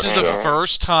love this that. This is the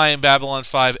first time Babylon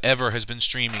 5 ever has been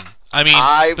streaming. I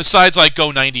mean, besides like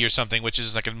Go90 or something, which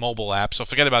is like a mobile app, so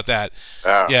forget about that.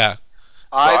 Yeah.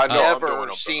 I've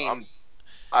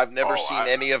never seen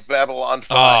any of Babylon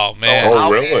 5. Oh, man. So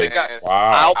I'll really?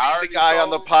 I'll be the guy on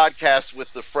the podcast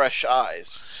with the fresh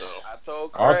eyes. So I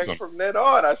told Craig from then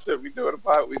on, I said, we doing a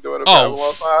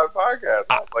Babylon 5 podcast.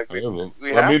 I was like,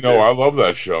 let me know. I love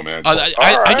that show, man.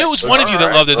 I knew it was one of you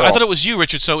that loved it. I thought it was you,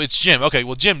 Richard, so it's Jim. Okay,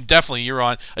 well, Jim, definitely, you're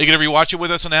on. Are you going to rewatch it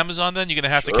with us on Amazon then? You're going to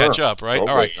have to catch up, right?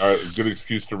 Totally. All right. Good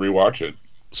excuse to rewatch it.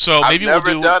 So maybe I've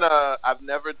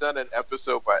never done an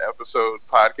episode by episode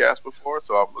podcast before,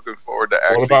 so I'm looking forward to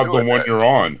actually. What about the one you're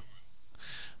on?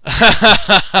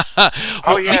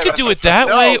 We could do it that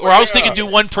way, or I was thinking do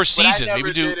one per season. I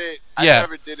never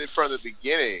did it from the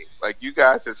beginning. Like you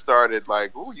guys had started,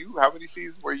 like, how many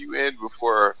seasons were you in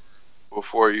before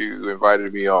you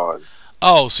invited me on?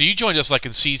 Oh, so you joined us like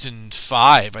in season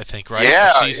 5, I think, right? Yeah,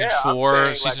 or season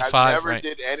 4, season 5. I never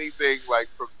did anything like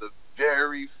from the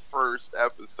very first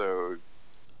episode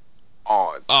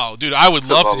on. Oh, dude, I would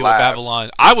love to do a Babylon.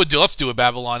 I would love to do a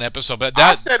Babylon episode, but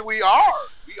I said we are.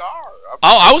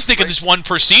 I was thinking just one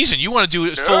per season. You want to do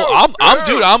it full?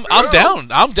 I'm down.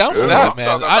 I'm down for that,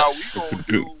 man.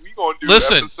 We gonna do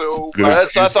listen. Episode.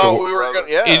 That's I thought we were gonna.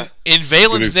 Yeah. In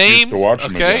Valen's name,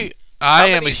 okay. I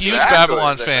am a huge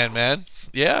Babylon fan, man.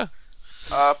 Yeah.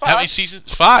 How many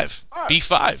seasons? 5.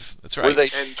 B5. That's right. Were they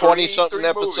 20-something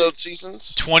episode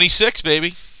seasons? 26,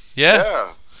 baby.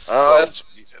 Yeah. That's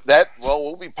that. Well,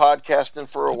 we'll be podcasting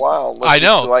for a while. I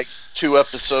know. Like 2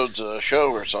 episodes a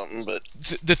show or something. But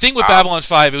the thing with Babylon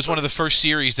 5, it was one of the first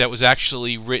series that was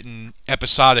actually written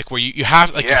episodic, where you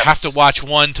have to watch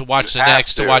one to watch the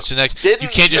next to watch the next. You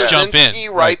can't just jump in. Didn't he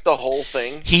write the whole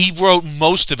thing? He wrote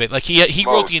most of it. Like he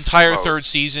wrote the entire 3rd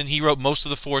season. He wrote most of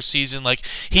the 4th season. Like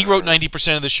he wrote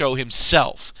 90% of the show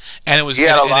himself, and it was he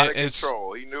had a lot of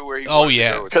control. He knew where he wanted to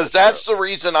go. Because that's the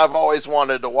reason I've always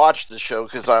wanted to watch the show,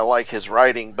 because I like his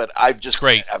writing, but I've just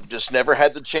never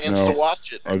had the chance to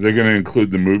watch it. Are they going to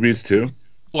include the movies too?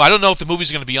 Well, I don't know if the movies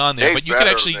are going to be on there, but you can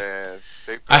actually.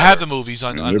 I have the movies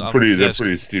on. They're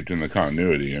pretty steeped in the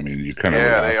continuity. I mean, you kind of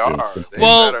they are.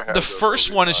 Well, the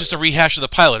first one is just a rehash of the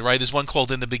pilot, right? There's one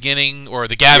called In the Beginning or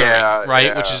The Gathering,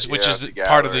 right? Which is the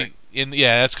part of the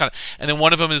that's kind of, and then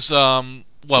one of them is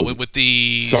with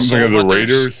the something of the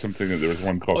Raiders. There was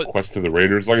one called Quest of the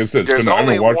Raiders. Like I said, I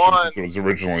haven't watched it since it was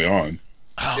originally on.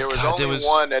 There was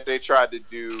one that they tried to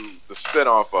do the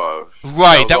spin-off of.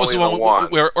 Right, that was the one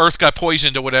where Earth got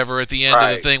poisoned or whatever at the end of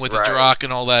the thing with the Drak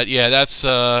and all that. Yeah, that's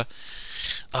what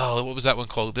was that one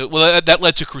called? Well, that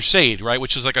led to Crusade, right?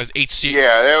 Which was like an 8 series.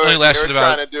 Yeah, they were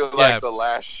trying to do the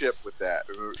last ship with that.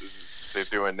 They're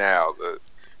doing now.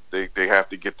 They have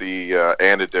to get the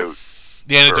antidote.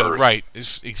 The antidote, right?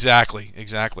 Exactly.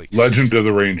 Legend of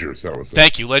the Rangers. That was it.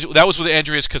 Thank you. That was with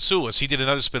Andreas Katsoulis. He did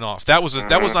another spin-off. That was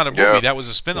not a movie. That was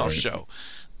a spin-off show.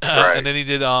 And then he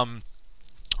did there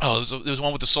was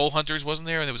one with the Soul Hunters, wasn't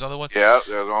there? And there was another one. Yeah,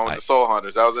 there was one with the Soul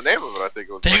Hunters. That was the name of it. I think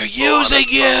it was. They're using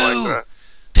you.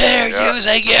 They're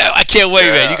using you. I can't wait,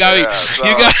 man. You got me. Listen,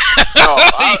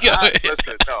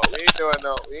 we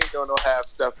ain't doing no half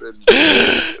stepping.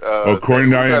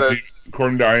 According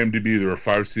to IMDb, there were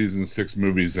 5 seasons, 6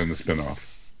 movies, and a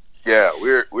spinoff. Yeah,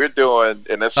 we're doing,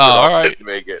 and that spinoff didn't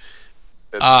make it.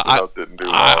 Didn't do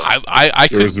well.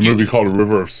 There was a movie called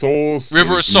River of Souls.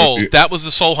 River of Souls. That was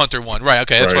the Soul Hunter one, right?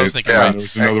 Okay, that's what I was thinking. Yeah, right. There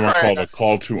was another one called A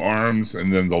Call to Arms,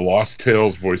 and then The Lost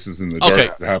Tales: Voices in the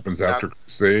Dark. That happens after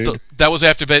Crusade. That was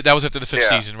after the 5th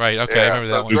season, right? Okay, I remember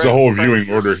that one. There's a whole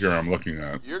viewing order here I'm looking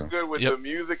at. You're good with the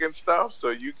music and stuff,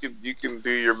 so you can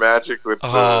do your magic with.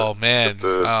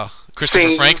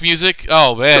 Christopher Frank music.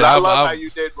 Oh man, I love how you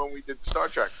did when we did the Star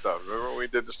Trek stuff. Remember when we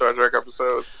did the Star Trek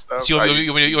episodes and stuff? So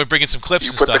you were bringing some clips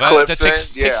and stuff. That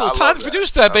takes a little time to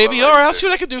produce that, baby. All right, I'll see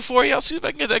what I can do for you. I'll see if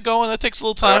I can get that going. That takes a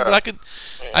little time, but I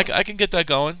can get that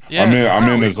going. Yeah, I'm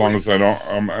in as long as I don't.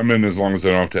 I'm in as long as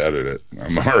I don't have to edit it.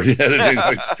 I'm already editing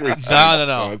like 3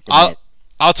 times. No.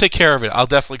 I'll take care of it. I'll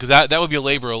definitely, because that would be a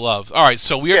labor of love. All right,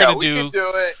 so we are going to do.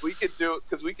 We could do it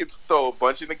because we could throw a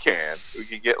bunch in the can. We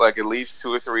could get like at least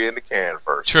 2 or 3 in the can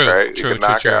first. True. Right? We could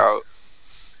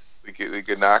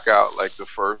knock out like the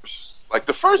first. Like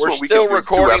the first one. We're still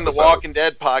recording the Walking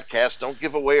Dead podcast. Don't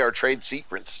give away our trade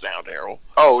secrets now, Daryl.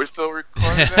 Oh, we're still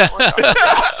recording that one.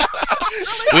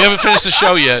 We haven't finished the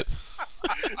show yet.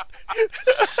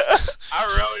 I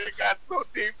really got so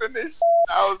deep in this shit.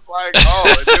 I was like,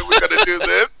 and then we're going to do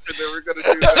this, and then we're going to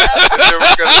do that, and then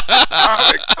we're going to...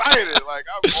 I'm excited. Like,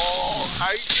 I'm all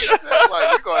hyped.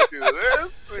 Like, we're going to do this,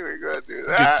 we're going to do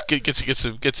that.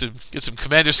 Get some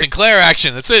Commander Sinclair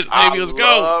action. That's it. Maybe let's go.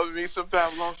 I love me some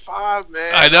Babylon 5,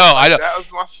 man. I know. That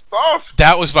was my stuff.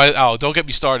 That was don't get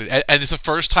me started. And it's the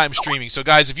first time streaming. So,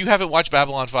 guys, if you haven't watched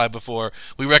Babylon 5 before,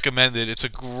 we recommend it. It's a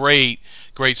great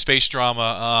space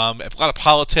drama. A lot of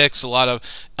politics, a lot of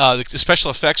the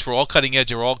special effects were all cutting edge.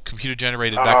 They were all computer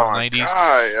generated back in the 90s.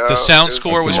 God, the sound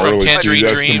score was from Tangerine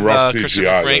Dream,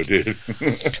 Christopher Frank.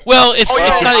 Well, it's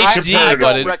not HD,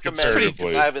 but it's pretty.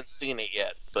 Because I haven't seen it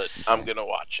yet, but I'm gonna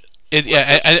watch it. And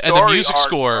the music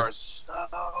score is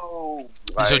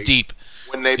so deep.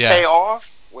 When they pay off,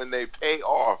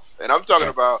 and I'm talking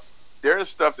about. There's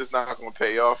stuff that's not going to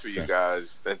pay off for you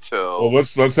guys until. Well,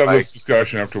 let's have this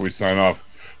discussion after we sign off.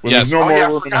 When there's no more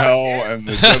room in hell and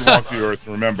the dead walk the earth,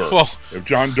 remember, if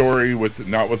John Dory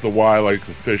not with the Y like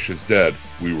the fish is dead,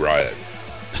 we riot.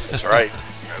 That's right.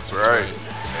 That's right.